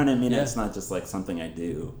part. You know what I mean? It's not just like something I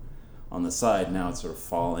do on the side. Now it's sort of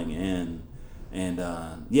falling in. And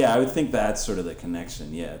I would think that's sort of the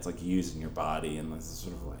connection. Yeah, it's like using your body, and this is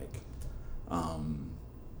sort of like,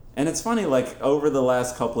 and it's funny, like over the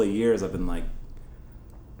last couple of years, I've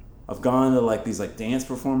gone to like these like dance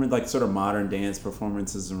performance, like sort of modern dance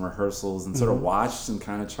performances and rehearsals, and sort of watched and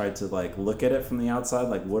kind of tried to like look at it from the outside,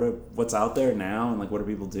 like what's out there now, and like what are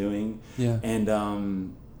people doing? Yeah.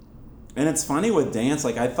 And it's funny with dance,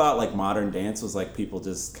 like I thought like modern dance was like people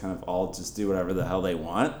just kind of all just do whatever the hell they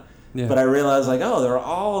want. Yeah. But I realized, like, oh, they're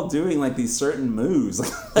all doing, like, these certain moves.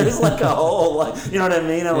 There's, like, a whole, like, you know what I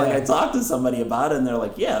mean? And, like, I talked to somebody about it, and they're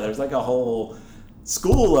like, yeah, there's, like, a whole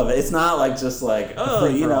school of it. It's not, like, just, like, oh,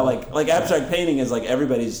 you know, like abstract painting is, like,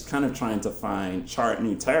 everybody's kind of trying to chart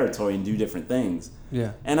new territory and do different things.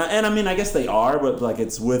 Yeah. And I mean, I guess they are, but, like,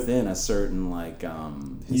 it's within a certain, like,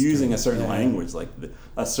 using a certain language, like,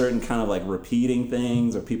 a certain kind of, like, repeating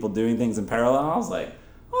things or people doing things in parallel. I was like,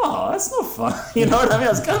 oh, that's no fun. You know what I mean? I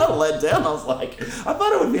was kind of let down. I was like, I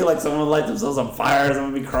thought it would be like someone would light themselves on fire,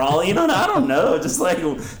 someone would be crawling. You know, I don't know. Just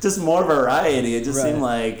more variety. It just seemed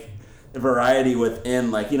like variety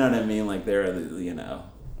within, like, you know what I mean? Like there are, you know,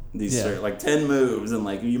 these certain, like 10 moves, and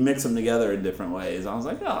like you mix them together in different ways. I was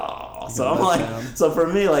like, oh. So I'm like, so for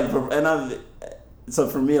me, like,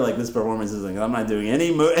 this performance is like, I'm not doing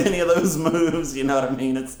any of those moves. You know what I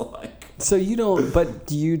mean? It's like. So you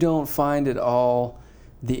don't find it all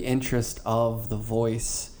the interest of the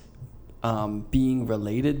voice being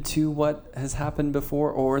related to what has happened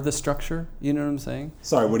before, or the structure? You know what I'm saying?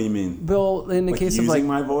 Sorry, what do you mean? Well, in the case of like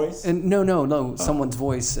my voice? And no, someone's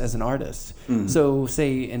voice as an artist. Mm-hmm. So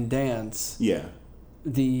say in dance,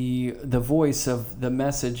 the voice of the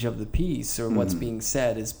message of the piece or what's being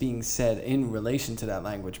said is being said in relation to that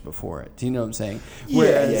language before it. Do you know what I'm saying?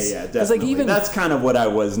 Whereas, definitely. Like even that's kind of what I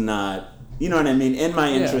was not. You know what I mean? In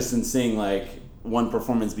my interest in seeing like one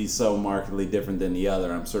performance be so markedly different than the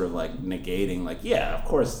other, I'm sort of like negating, like, yeah, of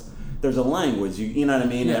course there's a language, you know what I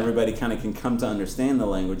mean? Yeah. Everybody kind of can come to understand the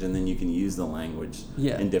language, and then you can use the language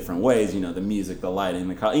in different ways, you know, the music, the lighting,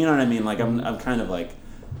 you know what I mean? Like I'm kind of like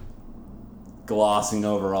glossing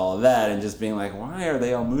over all of that and just being like, why are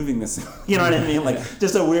they all moving the same? You know what I mean? Like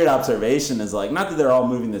just a weird observation is like, not that they're all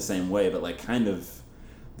moving the same way, but like kind of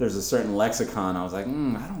there's a certain lexicon. I was like, I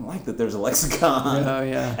don't like that there's a lexicon. Oh,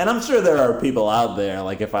 yeah. And I'm sure there are people out there,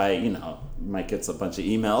 like if I, you know, might get a bunch of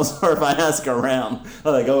emails, or if I ask around,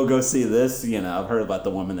 like, oh, go see this. You know, I've heard about the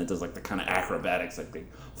woman that does like the kind of acrobatics, like they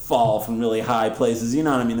fall from really high places. You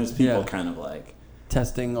know what I mean? There's people kind of like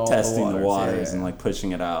testing the waters and like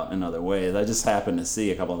pushing it out in other ways. I just happened to see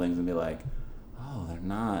a couple of things and be like, oh, they're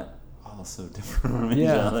not all so different from each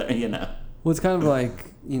other, you know. Well, it's kind of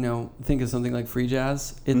like, you know, think of something like free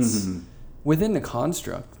jazz. It's within the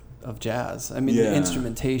construct of jazz. I mean, the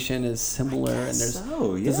instrumentation is similar, and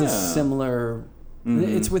there's a similar.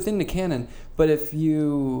 It's within the canon. But if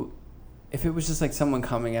it was just like someone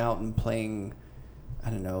coming out and playing, I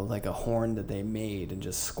don't know, like a horn that they made and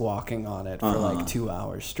just squawking on it for like 2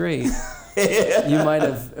 hours straight, you might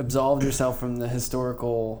have absolved yourself from the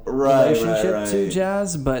historical relationship to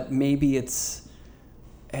jazz. But maybe it's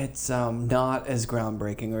not as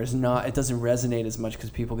groundbreaking, or it doesn't resonate as much because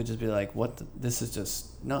people could just be like, this is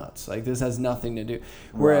just nuts. Like this has nothing to do.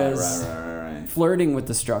 Whereas flirting with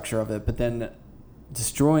the structure of it, but then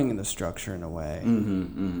destroying the structure in a way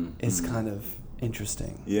is kind of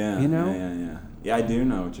interesting. Yeah. You know? Yeah, I do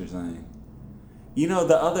know what you're saying. You know,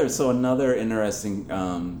 another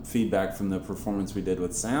interesting feedback from the performance we did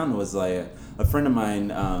with sound was like a friend of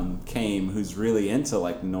mine came who's really into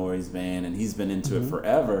like noise band, and he's been into it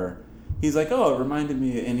forever. He's like, oh, it reminded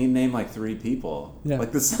me, and he named like 3 people. Yeah.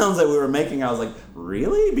 Like the sounds that we were making, I was like,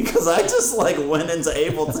 really? Because I just like went into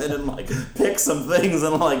Ableton and like picked some things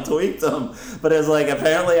and like tweaked them. But it was like,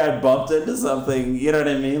 apparently I bumped into something, you know what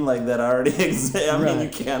I mean? Like that already exists. I mean, you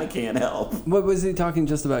kind of can't help. What was he talking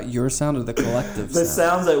just about, your sound or the collective The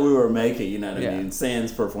sounds that we were making, you know what I mean?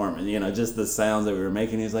 Sans performance, you know, just the sounds that we were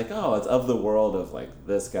making. He's like, oh, it's of the world of like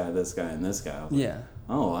this guy, and this guy. Like,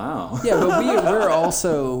 oh, wow. Yeah, but we're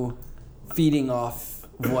also feeding off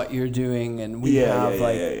what you're doing, and we have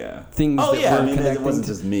things that we're connecting. It wasn't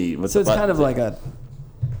just me. So it's kind of like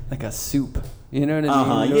a soup You know what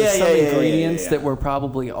I mean? Yeah, Some ingredients yeah. that we're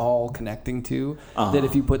probably all connecting to, that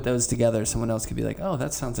if you put those together, someone else could be like, oh,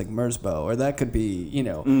 that sounds like Merzbow, or that could be,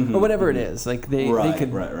 or whatever it is. Like they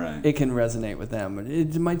could, it can resonate with them.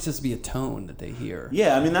 It might just be a tone that they hear.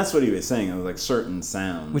 Yeah, I mean, that's what he was saying. It was like certain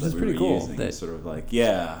sounds. Which is pretty cool. Sort of like,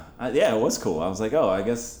 it was cool. I was like, oh, I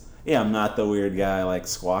guess... Yeah, I'm not the weird guy like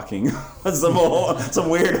squawking some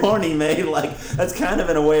weird horn he made. Like, that's kind of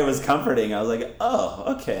in a way it was comforting. I was like,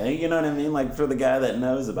 oh, okay, you know what I mean? Like, for the guy that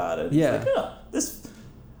knows about it. Yeah. It's like, oh, this.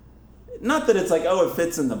 Not that it's like, oh, it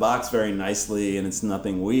fits in the box very nicely and it's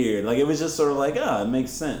nothing weird. Like, it was just sort of like, oh, it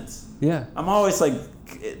makes sense. Yeah. I'm always like,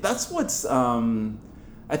 that's what's.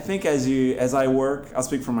 I think as I work, I'll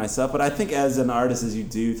speak for myself, but I think as an artist, as you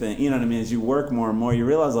do things, you know what I mean? As you work more and more, you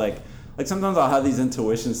realize like sometimes I'll have these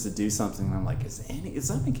intuitions to do something and I'm like, does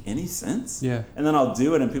that make any sense? Yeah. And then I'll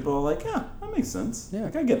do it and people are like, yeah, that makes sense. Yeah.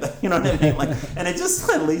 Like, I get that. You know what I mean? Like, and it just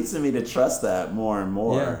like, leads to me to trust that more and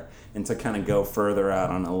more. Yeah. And to kind of go further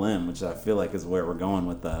out on a limb, which I feel like is where we're going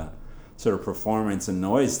with the sort of performance and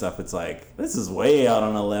noise stuff. It's like, this is way out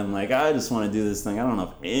on a limb. Like, I just want to do this thing. I don't know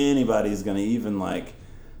if anybody's going to even like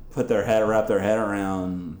wrap their head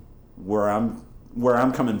around where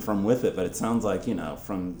I'm coming from with it, but it sounds like,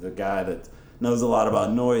 from the guy that knows a lot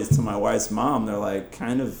about noise to my wife's mom, they're like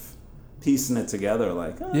kind of piecing it together,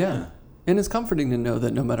 like, oh, yeah. And it's comforting to know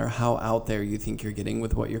that no matter how out there you think you're getting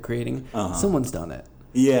with what you're creating, someone's done it.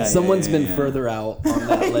 Yeah, someone's been further out on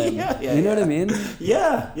that limb. You know what I mean?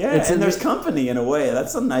 Yeah. And there's company in a way.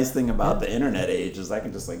 That's the nice thing about the internet age is I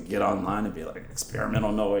can just like get online and be like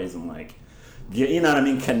experimental noise and like, you know what I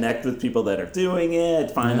mean? Connect with people that are doing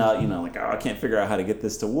it. Find out, like, oh, I can't figure out how to get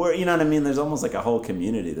this to work. You know what I mean? There's almost like a whole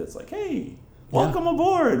community that's like, hey, welcome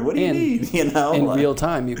aboard. What do you need? In like, real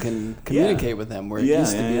time, you can communicate with them. Where it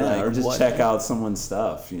used to be like, or just check out someone's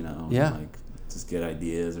stuff. Yeah. Like just get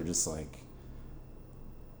ideas or just like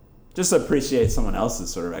appreciate someone else's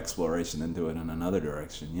sort of exploration into it in another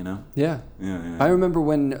direction. Yeah. I remember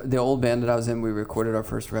when the old band that I was in, we recorded our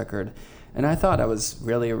first record. And I thought I was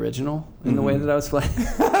really original in the way that I was playing.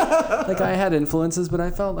 Like, I had influences, but I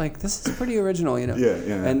felt like, this is pretty original, Yeah.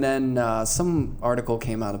 And then some article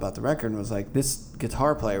came out about the record and was like, this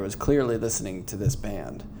guitar player was clearly listening to this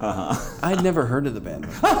band. I'd never heard of the band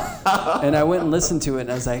before. And I went and listened to it,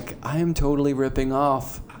 and I was like, I am totally ripping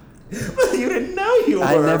off. You didn't know you were.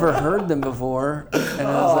 I never heard them before. And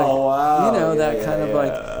I was like, that kind of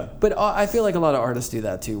like... But I feel like a lot of artists do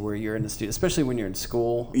that too, where you're in the studio, especially when you're in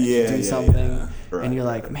school and you do something, and you're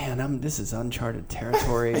like, man, this is uncharted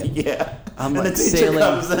territory. I'm like sailing.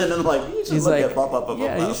 Comes in and like, you should look at blah, blah, blah,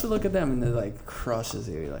 blah. You should look at them, and it like crushes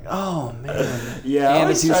you. You're like, oh man. I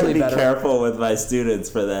always try to be careful with my students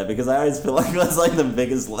for that because I always feel like that's like the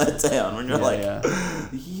biggest letdown when you're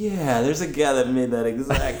there's a guy that made that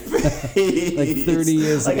exact face. Like 30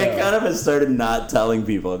 years ago. Like I kind of have started not telling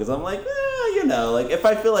people because I'm like, like if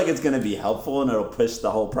I feel like it's going to be helpful and it'll push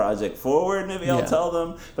the whole project forward, maybe I'll tell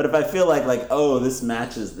them. But if I feel like, oh, this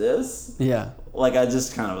matches this. Like I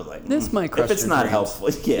just kind of was like, this might crush if it's your not dreams. helpful,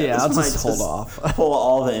 I'll just hold off. Pull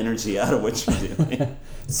all the energy out of what you're doing.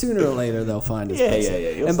 Sooner or later they'll find us.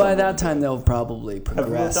 And by that time they'll probably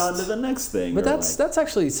progress. Have moved on to the next thing. But that's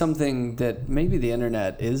actually something that maybe the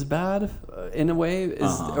internet is bad in a way,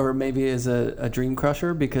 or maybe is a dream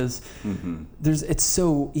crusher because it's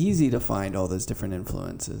so easy to find all those different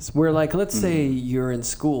influences. Where like let's say you're in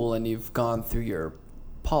school and you've gone through your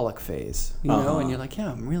Pollock phase, and you're like,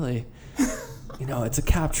 I'm really. It's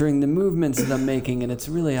capturing the movements that I'm making, and it's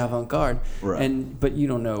really avant-garde. Right. But you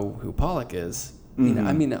don't know who Pollock is. I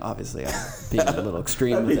mean, obviously, I'm being a little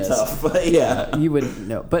extreme with this. Tough, but you wouldn't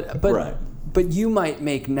know. But you might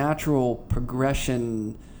make natural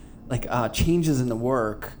progression, like changes in the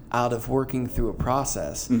work out of working through a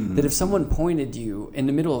process. That if someone pointed you in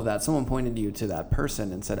the middle of that, someone pointed you to that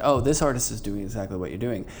person and said, "Oh, this artist is doing exactly what you're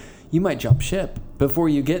doing," you might jump ship before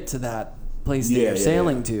you get to that place that you're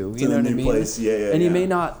sailing to. You know what I mean? Place. And you may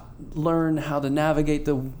not learn how to navigate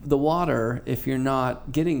the water if you're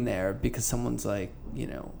not getting there because someone's like,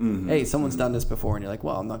 hey, someone's done this before, and you're like,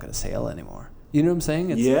 well, I'm not going to sail anymore. You know what I'm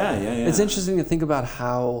saying? It's interesting to think about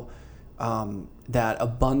how that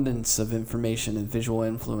abundance of information and visual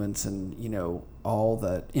influence and, all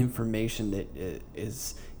the information that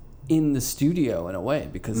is in the studio in a way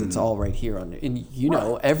because it's all right here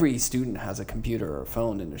every student has a computer or a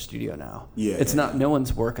phone in their studio now. No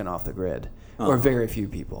one's working off the grid or very few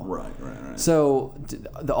people. Right. So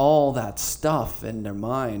all that stuff in their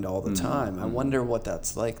mind all the time. I wonder what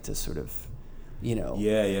that's like to sort of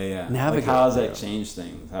navigate. Like how does that change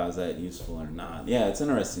things? How is that useful or not? It's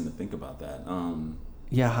interesting to think about that.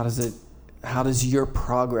 How does it how does your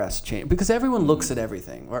progress change? Because everyone looks at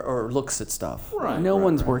everything or looks at stuff. Right. No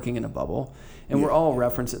one's right. working in a bubble. And we're all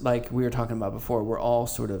referencing, like we were talking about before, we're all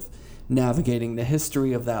sort of navigating the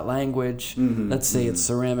history of that language. Let's say it's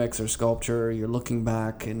ceramics or sculpture. You're looking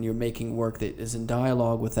back and you're making work that is in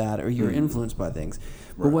dialogue with that, or you're influenced by things.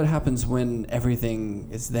 But what happens when everything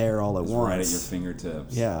is there all at once? Right at your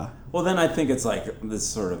fingertips. Yeah. Well, then I think it's like this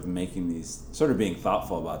sort of making these, sort of being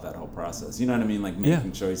thoughtful about that whole process. You know what I mean? Like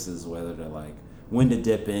making choices whether to like, when to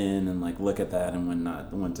dip in and like look at that and when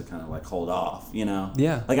not, when to kind of like hold off, you know?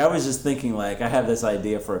 Yeah. Like I was just thinking like, I have this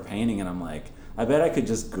idea for a painting and I'm like, I bet I could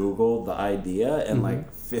just Google the idea and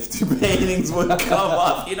like 50 paintings would come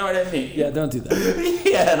up. You know what I mean? Yeah, don't do that.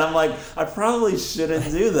 Yeah, and I'm like, I probably shouldn't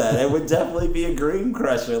do that. It would definitely be a dream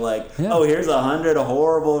crusher. Like, oh, here's 100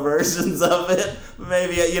 horrible versions of it.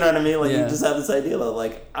 Maybe, you know what I mean? Like, you just have this idea of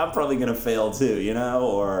like, I'm probably gonna fail too, you know?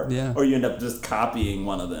 Or you end up just copying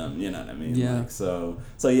one of them. You know what I mean? Yeah. Like, so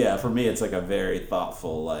yeah, for me, it's like a very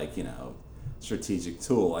thoughtful, like, you know, strategic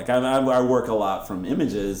tool. Like, I work a lot from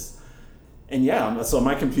images. And so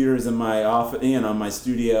my computer is in my office, you know, my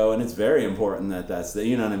studio, and it's very important that that's the,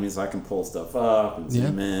 you know what I mean? So I can pull stuff up and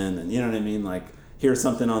zoom in, and you know what I mean? Like hear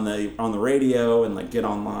something on the radio and like get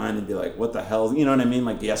online and be like, what the hell? You know what I mean?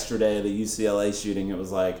 Like yesterday, the UCLA shooting, it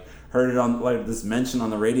was like, heard it on like this mention on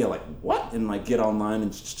the radio, like what? And like get online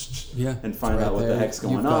and find out what the heck's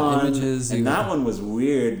going on. Images, and that one was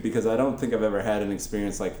weird because I don't think I've ever had an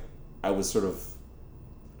experience like I was sort of,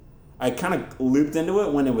 I kind of looped into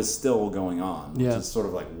it when it was still going on. Which is sort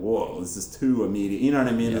of like, whoa, this is too immediate. You know what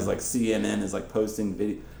I mean? It's like CNN is like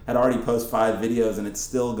posting had already posted 5 videos and it's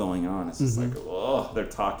still going on. It's just like, oh, they're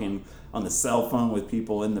talking on the cell phone with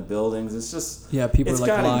people in the buildings. It's just people are like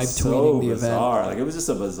live tweeting the bizarre. event. Like it was just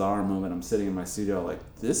a bizarre moment. I'm sitting in my studio like,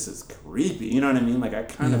 this is creepy. You know what I mean? Like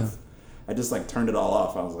I just like turned it all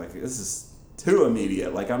off. I was like, this is too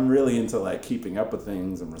immediate. Like I'm really into like keeping up with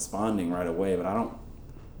things and responding right away, but I don't.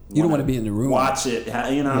 You don't want to be in the room. Watch it,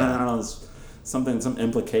 you know. I don't know. There's some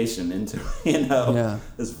implication into you know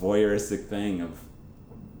this voyeuristic thing of.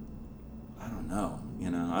 I don't know.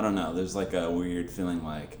 You know, I don't know. There's like a weird feeling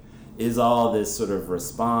like, is all this sort of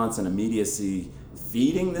response and immediacy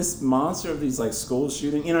feeding this monster of these like school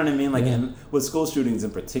shootings? You know what I mean? Like with school shootings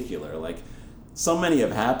in particular, like. So many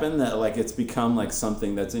have happened that like it's become like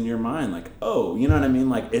something that's in your mind, like, oh, you know what I mean?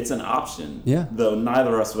 Like it's an option. Yeah. Though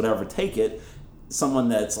neither of us would ever take it. Someone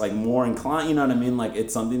that's like more inclined, you know what I mean? Like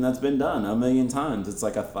it's something that's been done 1,000,000 times. It's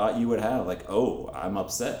like a thought you would have, like, oh, I'm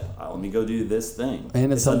upset. Let me go do this thing.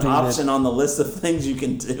 And it's an option on the list of things you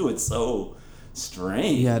can do. It's so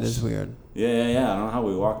strange. Yeah, it is weird. Yeah. I don't know how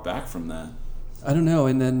we walk back from that. I don't know.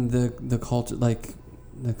 And then the culture, like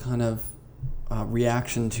the kind of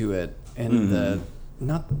reaction to it, and the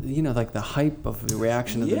not, you know, like the hype of the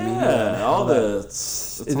reaction of the media. Yeah, all there's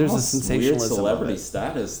a sensationalism, weird celebrity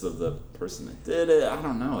status of the person that did it. I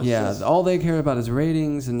don't know. It's all they care about is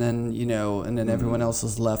ratings, and then everyone else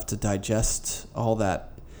is left to digest all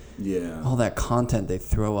that. Yeah. All that content they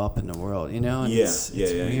throw up in the world, you know. And it's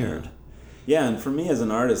weird. Yeah, and for me as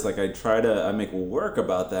an artist, like I make work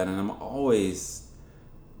about that, and I'm always,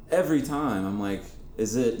 every time I'm like,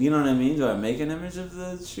 is it, you know what I mean? Do I make an image of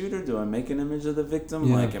the shooter? Do I make an image of the victim?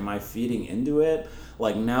 Yeah. Like, am I feeding into it?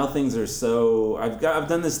 Like, now things are so... I've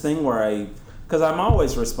done this thing where because I'm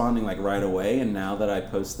always responding, like, right away, and now that I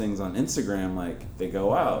post things on Instagram, like, they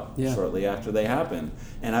go out shortly after they happen.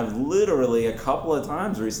 And I've literally, a couple of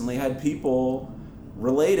times recently, had people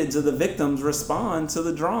related to the victims respond to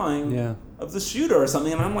the drawing of the shooter or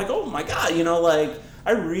something, and I'm like, oh my God, you know, like,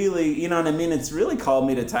 I really, you know what I mean? It's really called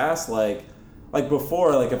me to task, like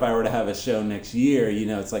before, like if I were to have a show next year, you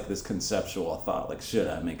know, it's like this conceptual thought, like should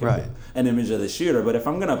I make an image of the shooter? But if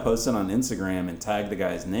I'm going to post it on Instagram and tag the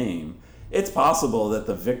guy's name, it's possible that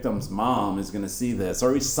the victim's mom is going to see this,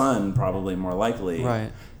 or his son probably more likely. Right.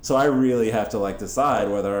 So I really have to like decide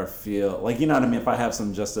whether I feel, like, you know what I mean? If I have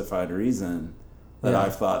some justified reason that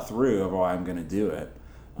I've thought through of why I'm going to do it.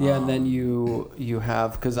 Yeah, and then you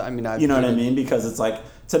have, because I mean, you know what I mean? Because it's like,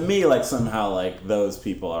 to me, like somehow like those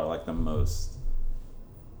people are like the most,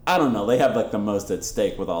 I don't know, they have like the most at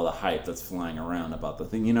stake with all the hype that's flying around about the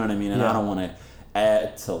thing, you know what I mean? And I don't want to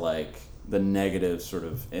add to like the negative sort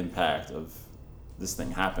of impact of this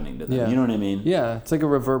thing happening to them, you know what I mean? Yeah, it's like a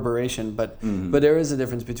reverberation, but there is a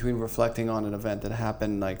difference between reflecting on an event that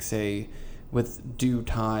happened, like say with due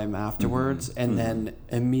time afterwards, and then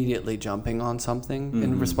immediately jumping on something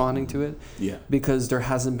and responding to it. Yeah. Because there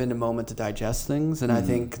hasn't been a moment to digest things, and I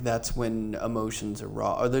think that's when emotions are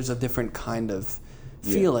raw, or there's a different kind of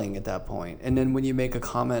feeling at that point. And then when you make a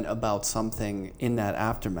comment about something in that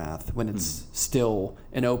aftermath, when it's still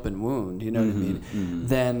an open wound, you know what I mean?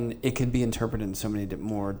 Then it can be interpreted in so many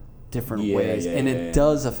more different ways, and it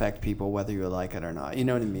does affect people whether you like it or not. You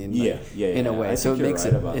know what I mean? In a way, so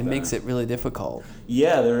it makes it really difficult.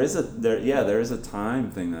 Yeah, there is a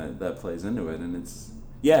time thing that plays into it, and it's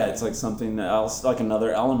like something else, like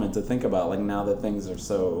another element to think about. Like now that things are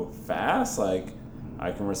so fast, like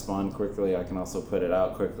I can respond quickly. I can also put it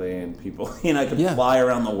out quickly, and people, I can fly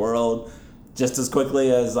around the world just as quickly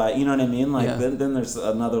as you know what I mean? Like then there's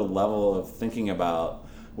another level of thinking about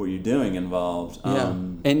what you're doing involved.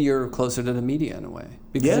 And you're closer to the media in a way.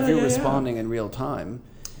 Because if you're responding in real time,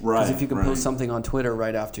 because if you can post something on Twitter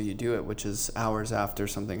right after you do it, which is hours after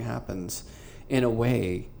something happens, in a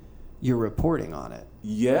way, you're reporting on it.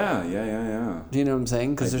 Yeah. Do you know what I'm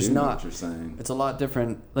saying? Because there's not. What you're saying. It's a lot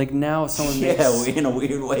different. Like now, if someone makes. In a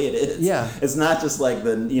weird way, it is. Yeah. It's not just like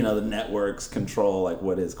the networks control like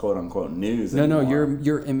what is quote unquote news. No.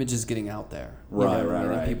 Your image is getting out there. Right.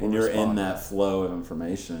 And you're in that flow of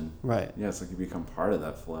information. Right. Yeah, it's like you become part of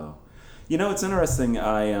that flow. It's interesting.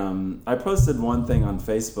 I posted one thing on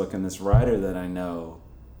Facebook, and this writer that I know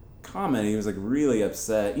commented. He was like really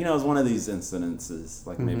upset. It was one of these incidences,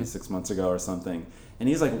 like maybe 6 months ago or something. And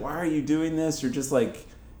he's like, "Why are you doing this? You're just like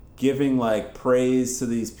giving like praise to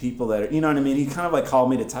these people that are," you know what I mean? He kind of like called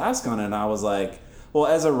me to task on it, and I was like, "Well,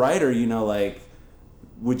 as a writer, like,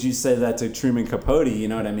 would you say that to Truman Capote? You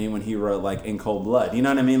know what I mean? When he wrote like In Cold Blood, you know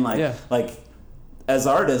what I mean? Like as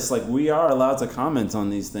artists, like we are allowed to comment on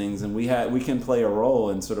these things, and we can play a role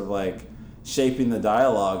in sort of like shaping the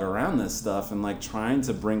dialogue around this stuff and like trying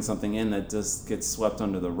to bring something in that just gets swept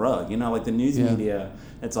under the rug. Like the news media,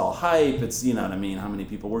 it's all hype. It's, you know what I mean? How many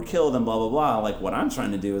people were killed and blah, blah, blah. Like what I'm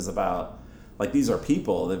trying to do is about like, these are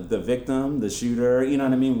people, the victim, the shooter, you know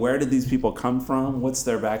what I mean? Where did these people come from? What's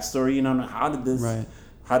their backstory?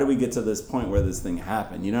 How did we get to this point where this thing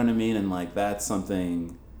happened? You know what I mean? And like, that's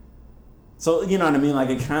something. So, you know what I mean? Like,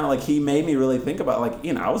 it kind of, like, he made me really think about, like,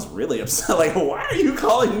 I was really upset. Like, why are you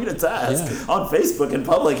calling me to task on Facebook in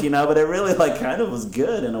public, But it really, like, kind of was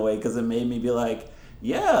good in a way because it made me be like,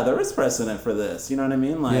 yeah, there is precedent for this. You know what I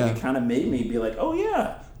mean? Like, it kind of made me be like, oh,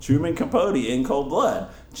 yeah, Truman Capote, In Cold Blood.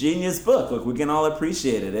 Genius book. Look, we can all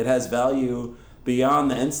appreciate it. It has value beyond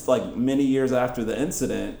like, many years after the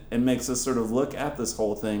incident. It makes us sort of look at this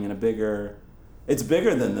whole thing in a bigger... It's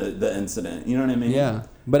bigger than the incident, you know what I mean? Yeah,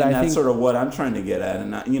 but I think that's sort of what I'm trying to get at,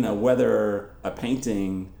 and whether a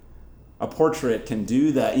painting, a portrait can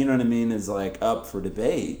do that, you know what I mean, is like up for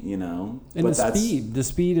debate, And but the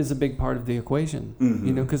speed is a big part of the equation,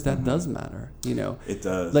 because that does matter, It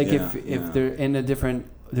does. Like if they're in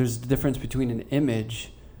there's a difference between an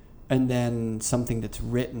image and then something that's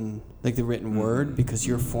written, like the written word, because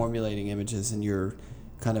you're formulating images and you're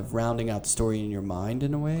kind of rounding out the story in your mind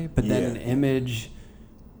in a way, but then an image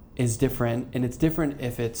is different, and it's different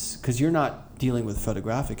if it's because you're not dealing with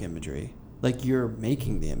photographic imagery, like you're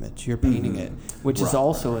making the image, you're painting it, which is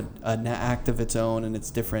also an act of its own, and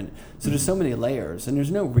it's different. So there's so many layers, and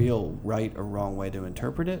there's no real right or wrong way to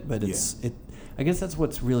interpret it, but I guess that's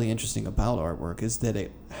what's really interesting about artwork is that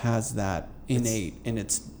it has that innate in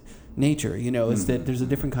its nature, is that there's a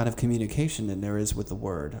different kind of communication than there is with the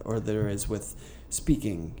word or there is with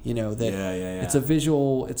speaking, it's a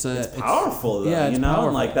visual, it's powerful though, it's powerful.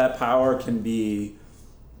 And like that power can be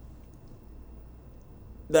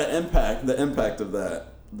the impact of that,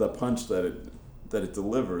 the punch that it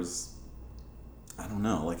delivers. I don't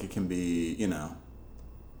know, like it can be,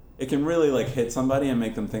 it can really like hit somebody and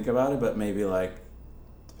make them think about it, but maybe like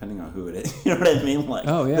depending on who it is, you know what I mean? Like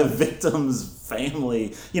the victim's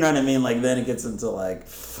family, you know what I mean? Like then it gets into like,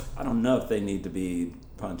 I don't know if they need to be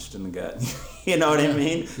punched in the gut. You know what I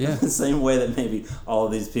mean? Yeah. The same way that maybe all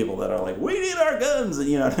of these people that are like, we need our guns, and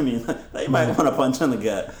you know what I mean? They might want to punch in the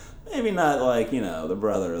gut. Maybe not like, the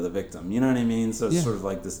brother or the victim. You know what I mean? So it's sort of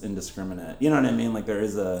like this indiscriminate. You know what I mean? Like there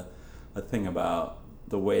is a thing about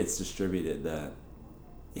the way it's distributed that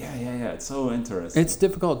it's so interesting. It's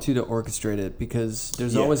difficult to orchestrate it because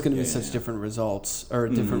there's always going to be such different results or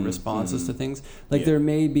different responses to things. Like there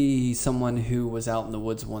may be someone who was out in the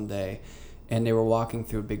woods one day and they were walking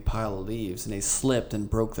through a big pile of leaves and they slipped and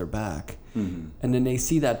broke their back. And then they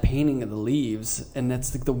see that painting of the leaves and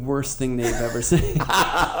that's like the worst thing they've ever seen.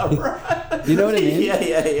 Right. You know what I mean?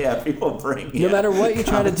 Yeah. People bring no matter what you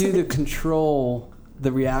try to do to control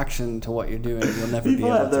the reaction to what you're doing, you'll never be able to.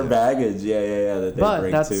 People have their baggage, that they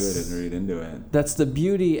bring to it and read into it. That's the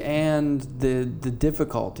beauty and the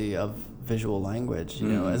difficulty of visual language,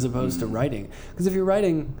 as opposed to writing. Because if you're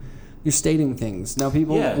writing, you're stating things. Now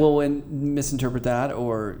people will misinterpret that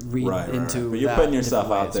or read into But you're that putting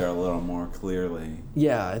yourself out ways. there a little more clearly.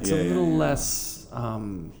 Yeah, it's a little less,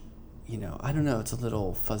 I don't know, it's a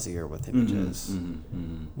little fuzzier with images,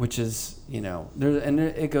 which is,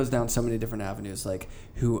 it goes down so many different avenues, like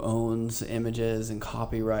who owns images and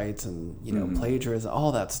copyrights and, plagiarism,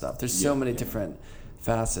 all that stuff. There's so many different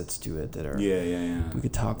facets to it that are, we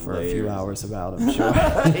could talk for a few hours about, I'm sure.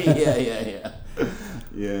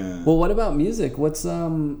 Yeah. Well, what about music? What's,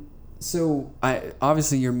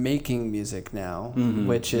 obviously you're making music now,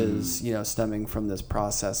 which is, stemming from this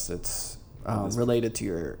process that's related to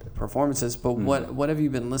your performances. But what have you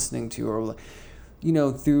been listening to, or,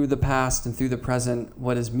 through the past and through the present?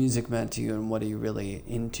 What has music meant to you, and what are you really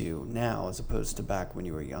into now as opposed to back when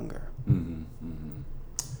you were younger?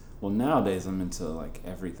 Well, nowadays I'm into like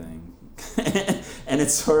everything. And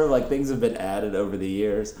it's sort of like things have been added over the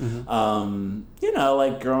years.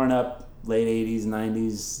 Like growing up, late 80s,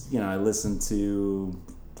 90s,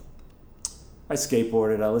 I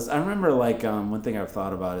skateboarded. I remember like one thing I've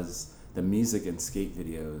thought about is the music and skate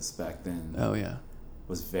videos back then. Oh, yeah.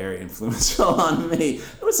 Was very influential on me.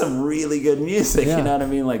 There was some really good music, you know what I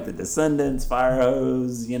mean? Like the Descendants, Fire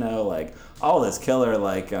Hose, like all this killer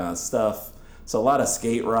like stuff. So a lot of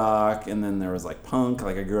skate rock, and then there was like punk.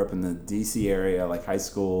 Like I grew up in the DC area, like high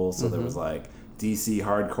school, so there was like DC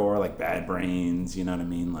hardcore, like Bad Brains, you know what I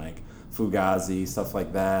mean? Like Fugazi, stuff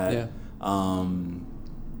like that. Yeah.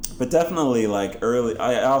 But definitely like early,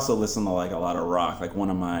 I also listened to like a lot of rock. Like one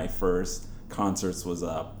of my first concerts was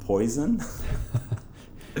Poison.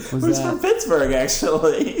 Who's from Pittsburgh,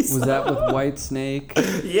 actually. Was that with Whitesnake?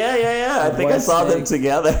 Yeah. I think I saw them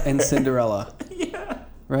together. And Cinderella. Yeah.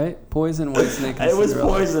 Right? Poison, Whitesnake, and It was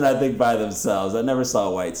Cinderella. Poison, I think, by themselves. I never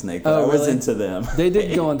saw Whitesnake, but I was into them. They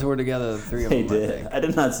did go on tour together, the three of them, They did. I think. I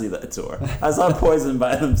did not see that tour. I saw Poison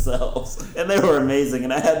by themselves, and they were amazing.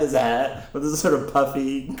 And I had this hat with this sort of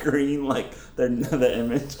puffy green, like the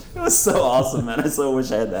image. It was so awesome, man. I so wish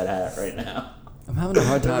I had that hat right now. I'm having a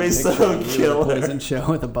hard time It'd be picturing so you at a killer. Poison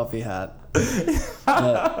show with a Buffy hat. But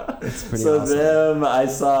it's pretty So awesome. them, I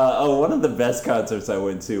saw. One of the best concerts I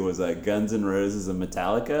went to was Guns N' Roses and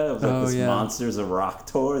Metallica. It was like this Monsters of Rock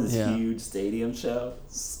tour, this huge stadium show.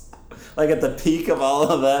 Like at the peak of all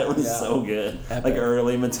of that, it was so good. Epic. Like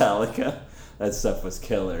early Metallica. That stuff was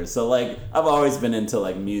killer. So like I've always been into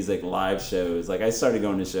like music live shows. Like I started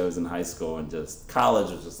going to shows in high school, and just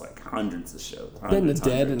college was just like hundreds of shows. Then the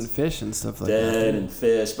Dead and Fish and stuff like that. Dead and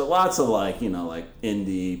Fish, but lots of like like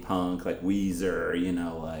indie punk, like Weezer,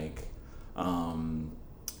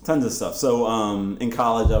 tons of stuff. So in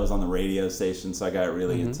college I was on the radio station, so I got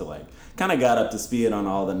really into like kind of got up to speed on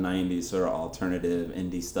all the 90s sort of alternative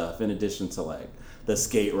indie stuff, in addition to like the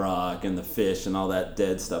skate rock and the Fish and all that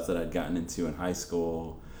Dead stuff that I'd gotten into in high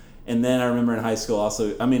school. And then I remember in high school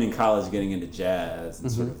also, in college, getting into jazz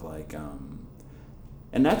and sort of like,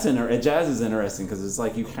 and jazz is interesting because it's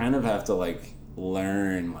like you kind of have to like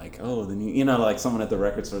learn like, oh, then like someone at the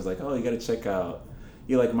record store is like, oh, you got to check out,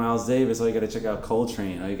 you like Miles Davis, oh, you got to check out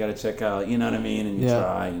Coltrane, oh, you got to check out, you know what I mean? And you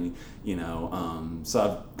try, and so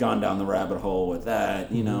I've gone down the rabbit hole with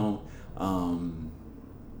that,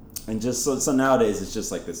 and just so nowadays it's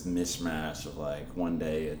just like this mishmash of like one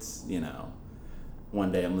day it's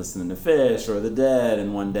one day I'm listening to Fish or the Dead,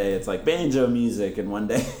 and one day it's like banjo music, and one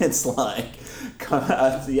day it's like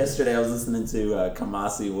yesterday I was listening to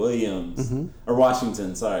Kamasi Williams or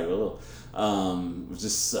Washington, sorry, it was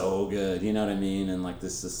just so good, you know what I mean? And like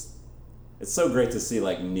this just, it's so great to see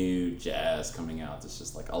like new jazz coming out that's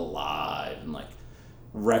just like alive and like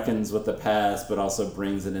reckons with the past, but also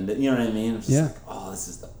brings it into, you know what I mean? It's just like, oh, this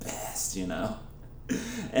is the best,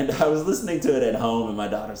 And I was listening to it at home, and my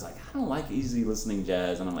daughter's like, I don't like easy listening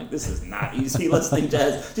jazz. And I'm like, this is not easy listening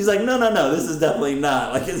jazz. She's like, no, this is definitely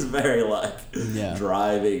not. Like, it's very like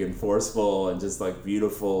driving and forceful and just like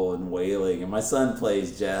beautiful and wailing. And my son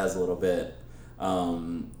plays jazz a little bit.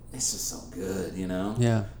 It's just so good,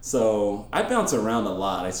 Yeah. So I bounce around a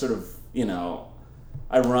lot. I sort of,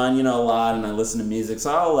 I run, a lot, and I listen to music.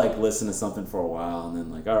 So I'll like listen to something for a while, and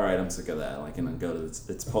then like, all right, I'm sick of that. Like, and then go to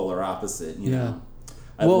its polar opposite. You know.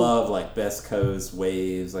 I love like Best Coast,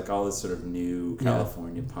 Waves, like all this sort of new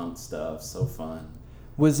California punk stuff. So fun.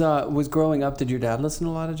 Was growing up, did your dad listen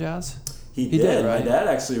to a lot of jazz? He did, right? My dad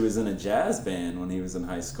actually was in a jazz band when he was in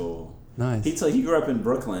high school. Nice. He grew up in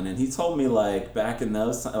Brooklyn, and he told me like back in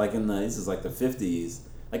those, like this is like the 50s.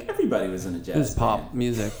 Like everybody was in a jazz band. It was pop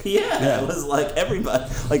music. Yeah, it was like everybody.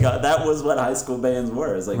 Like that was what high school bands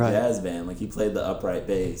were. It was like jazz band. Like he played the upright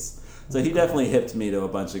bass. So he definitely hipped me to a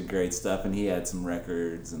bunch of great stuff, and he had some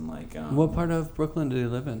records and like. What part of Brooklyn did he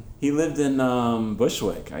live in? He lived in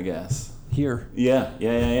Bushwick, I guess. Here. Yeah,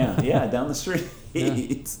 down the street. Yeah.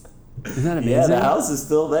 Isn't that amazing? Yeah, the house is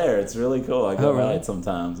still there. It's really cool. I go by really? it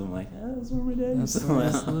sometimes. I'm like, that's where my dad used That's to where I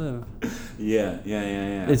used to live.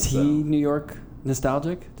 Yeah. Is he New York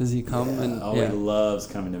nostalgic? Does he come he loves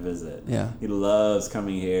coming to visit. Yeah. He loves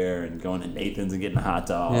coming here and going to Nathan's and getting a hot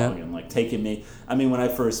dog and like taking me. I mean, when I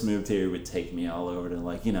first moved here, he would take me all over to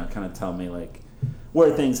like, kind of tell me like where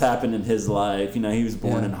things happened in his life. He was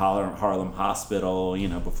born in Harlem Hospital,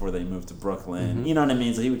 before they moved to Brooklyn. Mm-hmm. You know what I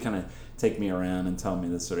mean? So he would kind of take me around and tell me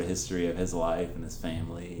the sort of history of his life and his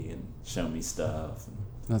family and show me stuff.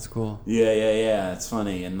 That's cool. Yeah. It's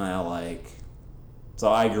funny. And now like,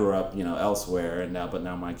 so I grew up, elsewhere, and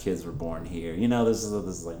now my kids were born here. This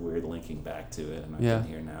is like weird linking back to it, and I've been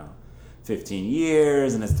here now 15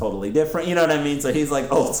 years, and it's totally different. You know what I mean? So he's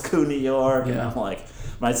like old school New York, and I'm like,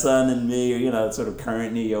 my son and me are, sort of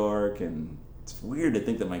current New York, and it's weird to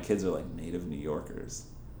think that my kids are like native New Yorkers.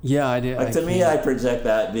 Yeah, I did. Like to me, I project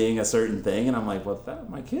that being a certain thing, and I'm like, well,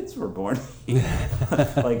 my kids were born here.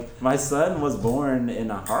 Like my son was born in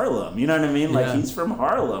Harlem. You know what I mean? Like he's from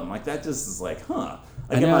Harlem. Like that just is like, huh.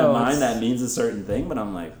 Like in my mind, that means a certain thing, but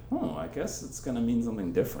I'm like, I guess it's gonna mean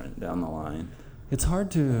something different down the line. It's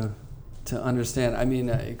hard to understand. I mean,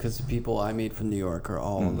 because people I meet from New York are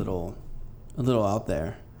all a little out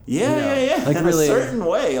there. Yeah. Like in really, a certain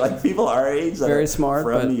way, like people our age that very are smart,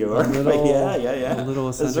 from New York, little, yeah. A little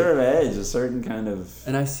a certain edge, a certain kind of.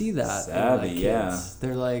 And I see that savvy, in my kids.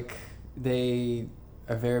 They're like they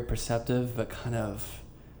are very perceptive, but kind of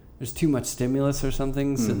there's too much stimulus or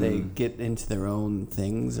something, so they get into their own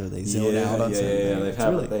things or they zone out on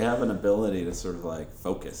something. Yeah. They have an ability to sort of like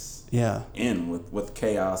focus. Yeah. In with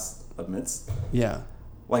chaos amidst. Yeah.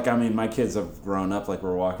 Like, I mean, my kids have grown up, like,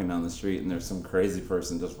 we're walking down the street and there's some crazy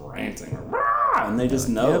person just ranting, and they just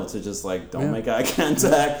know to just, like, don't make eye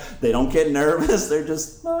contact. They don't get nervous. They're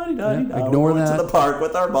just, ignore that. To the park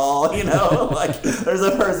with our ball, Like, there's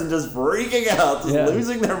a person just freaking out, just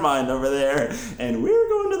losing their mind over there, and we're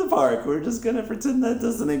going to the park. We're just going to pretend that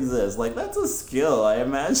doesn't exist. Like, that's a skill. I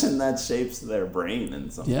imagine that shapes their brain in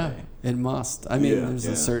some way. Yeah, it must. I mean, there's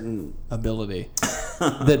a certain ability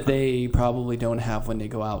that they probably don't have when they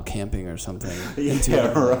go out camping or something.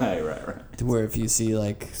 Right. To where if you see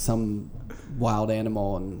like some wild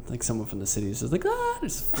animal and like someone from the city is just like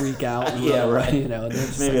just freak out. Maybe that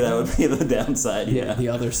would be the downside. Yeah, the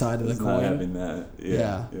other side of the coin. Not having that.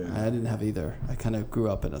 Yeah. I didn't have either. I kind of grew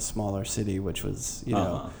up in a smaller city, which was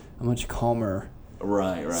a much calmer,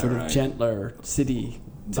 sort of gentler city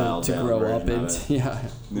to grow up in. It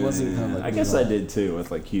wasn't kind of like. I guess I did too with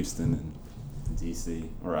like Houston and DC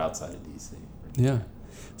or outside of DC. Yeah.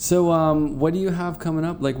 So what do you have coming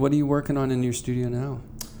up? Like, what are you working on in your studio now?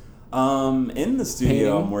 In the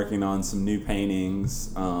studio, I'm working on some new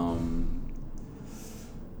paintings.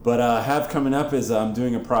 But I have coming up is I'm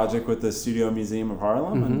doing a project with the Studio Museum of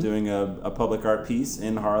Harlem. I'm doing a public art piece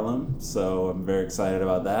in Harlem, so I'm very excited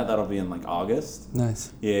about that. That'll be in like August.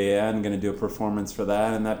 Nice. Yeah. I'm going to do a performance for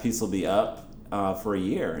that, and that piece will be up for a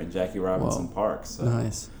year in Jackie Robinson Park. So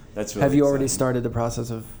nice. That's really Have you exciting. already started the process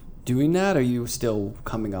of doing that, or are you still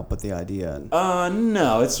coming up with the idea?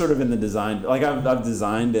 No, it's sort of in the design. Like I've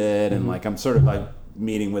designed it, and like I'm sort of like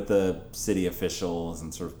meeting with the city officials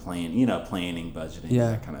and sort of planning, budgeting.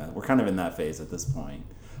 Yeah. We're kind of in that phase at this point.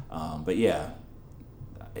 But yeah,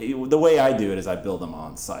 the way I do it is I build them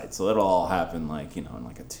on site, so it'll all happen like in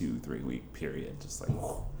like a 2-3 week period, just like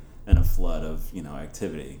in a flood of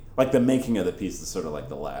activity. Like the making of the piece is sort of like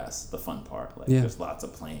the fun part. Like there's lots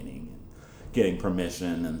of planning and getting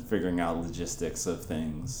permission and figuring out logistics of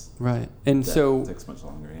things. Right. And so it takes much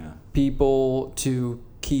longer, people, to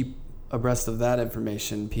keep abreast of that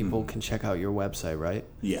information, people can check out your website, right?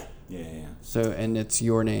 Yeah. So, and it's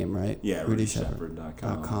your name, right? Yeah,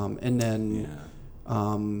 RudyShepherd.com. And then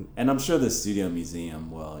and I'm sure the Studio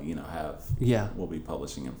Museum will will be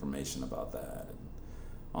publishing information about that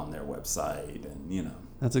on their website, and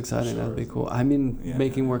that's exciting. That'd be cool. I mean,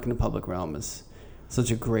 making work in the public realm is such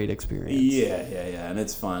a great experience. Yeah, and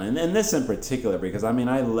it's fun. And this in particular, because I mean,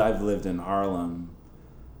 I've lived in Harlem.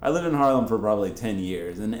 I lived in Harlem for probably 10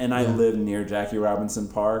 years, and I lived near Jackie Robinson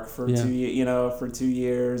Park for 2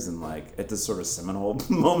 years, and like at this sort of seminal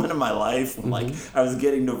moment of my life, when, like I was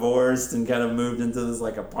getting divorced and kind of moved into this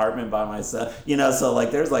like apartment by myself, so like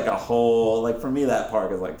there's like a whole, like for me that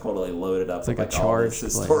park is like totally loaded up it's with like all this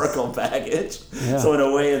historical baggage. Yeah. So in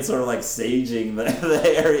a way, it's sort of like saging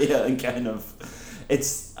the area and kind of.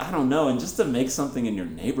 it's, I don't know, and just to make something in your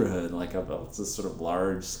neighborhood, like it's this sort of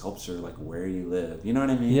large sculpture, like where you live, you know what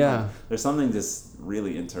I mean? Yeah. Like, there's something just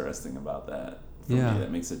really interesting about that for me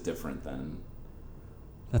that makes it different than.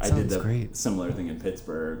 That sounds great. Similar thing in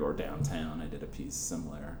Pittsburgh or downtown. I did a piece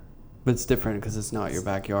similar. But it's different because it's not your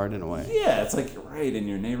backyard in a way. Yeah, it's like right in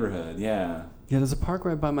your neighborhood. Yeah. Yeah, there's a park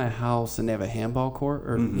right by my house, and they have a handball court,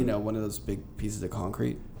 or one of those big pieces of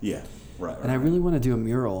concrete. Yeah, right. And I really want to do a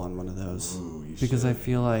mural on one of those. Ooh, you because should. I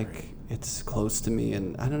feel like it's close to me,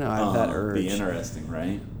 and I don't know, I have that urge. Be interesting,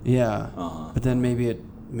 right? Yeah. But then maybe it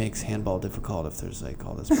makes handball difficult if there's like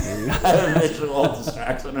all this painting. A visual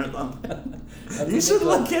distraction or something. You should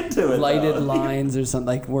look into it. Lighted though. lines or something,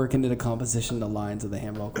 like work into the composition the lines of the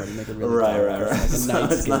handball court and make it really right. Like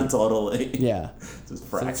It's not totally. Yeah. Just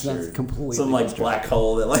fractured. So it's not completely some like black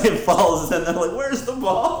hole that like falls in. They're like, "Where's the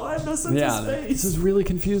ball? I have no sense of space." This is really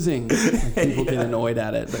confusing. Like, people get annoyed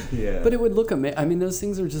at it, but it would look amazing. I mean, those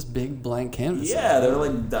things are just big blank canvases. Yeah, they're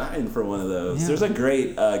like dying for one of those. Yeah. There's a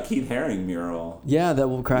great Keith Haring mural. Yeah, that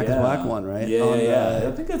will crack his whack one, right? Yeah.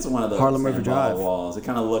 I think it's one of those Harlem River Drive walls. It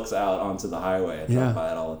kind of looks out onto the highway. I drive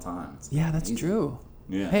by it all the time. It's that's amazing. True.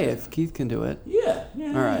 Yeah. Hey, if Keith can do it. Yeah.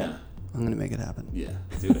 All right. I'm going to make it happen. Yeah,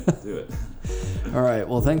 do it. All right.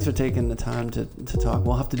 Well, thanks for taking the time to talk.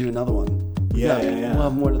 We'll have to do another one. Yeah. We'll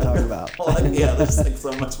have more to talk about. There's like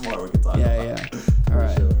so much more we can talk about. Yeah. All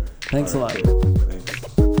right. Sure. Thanks a lot. Cool. Thanks.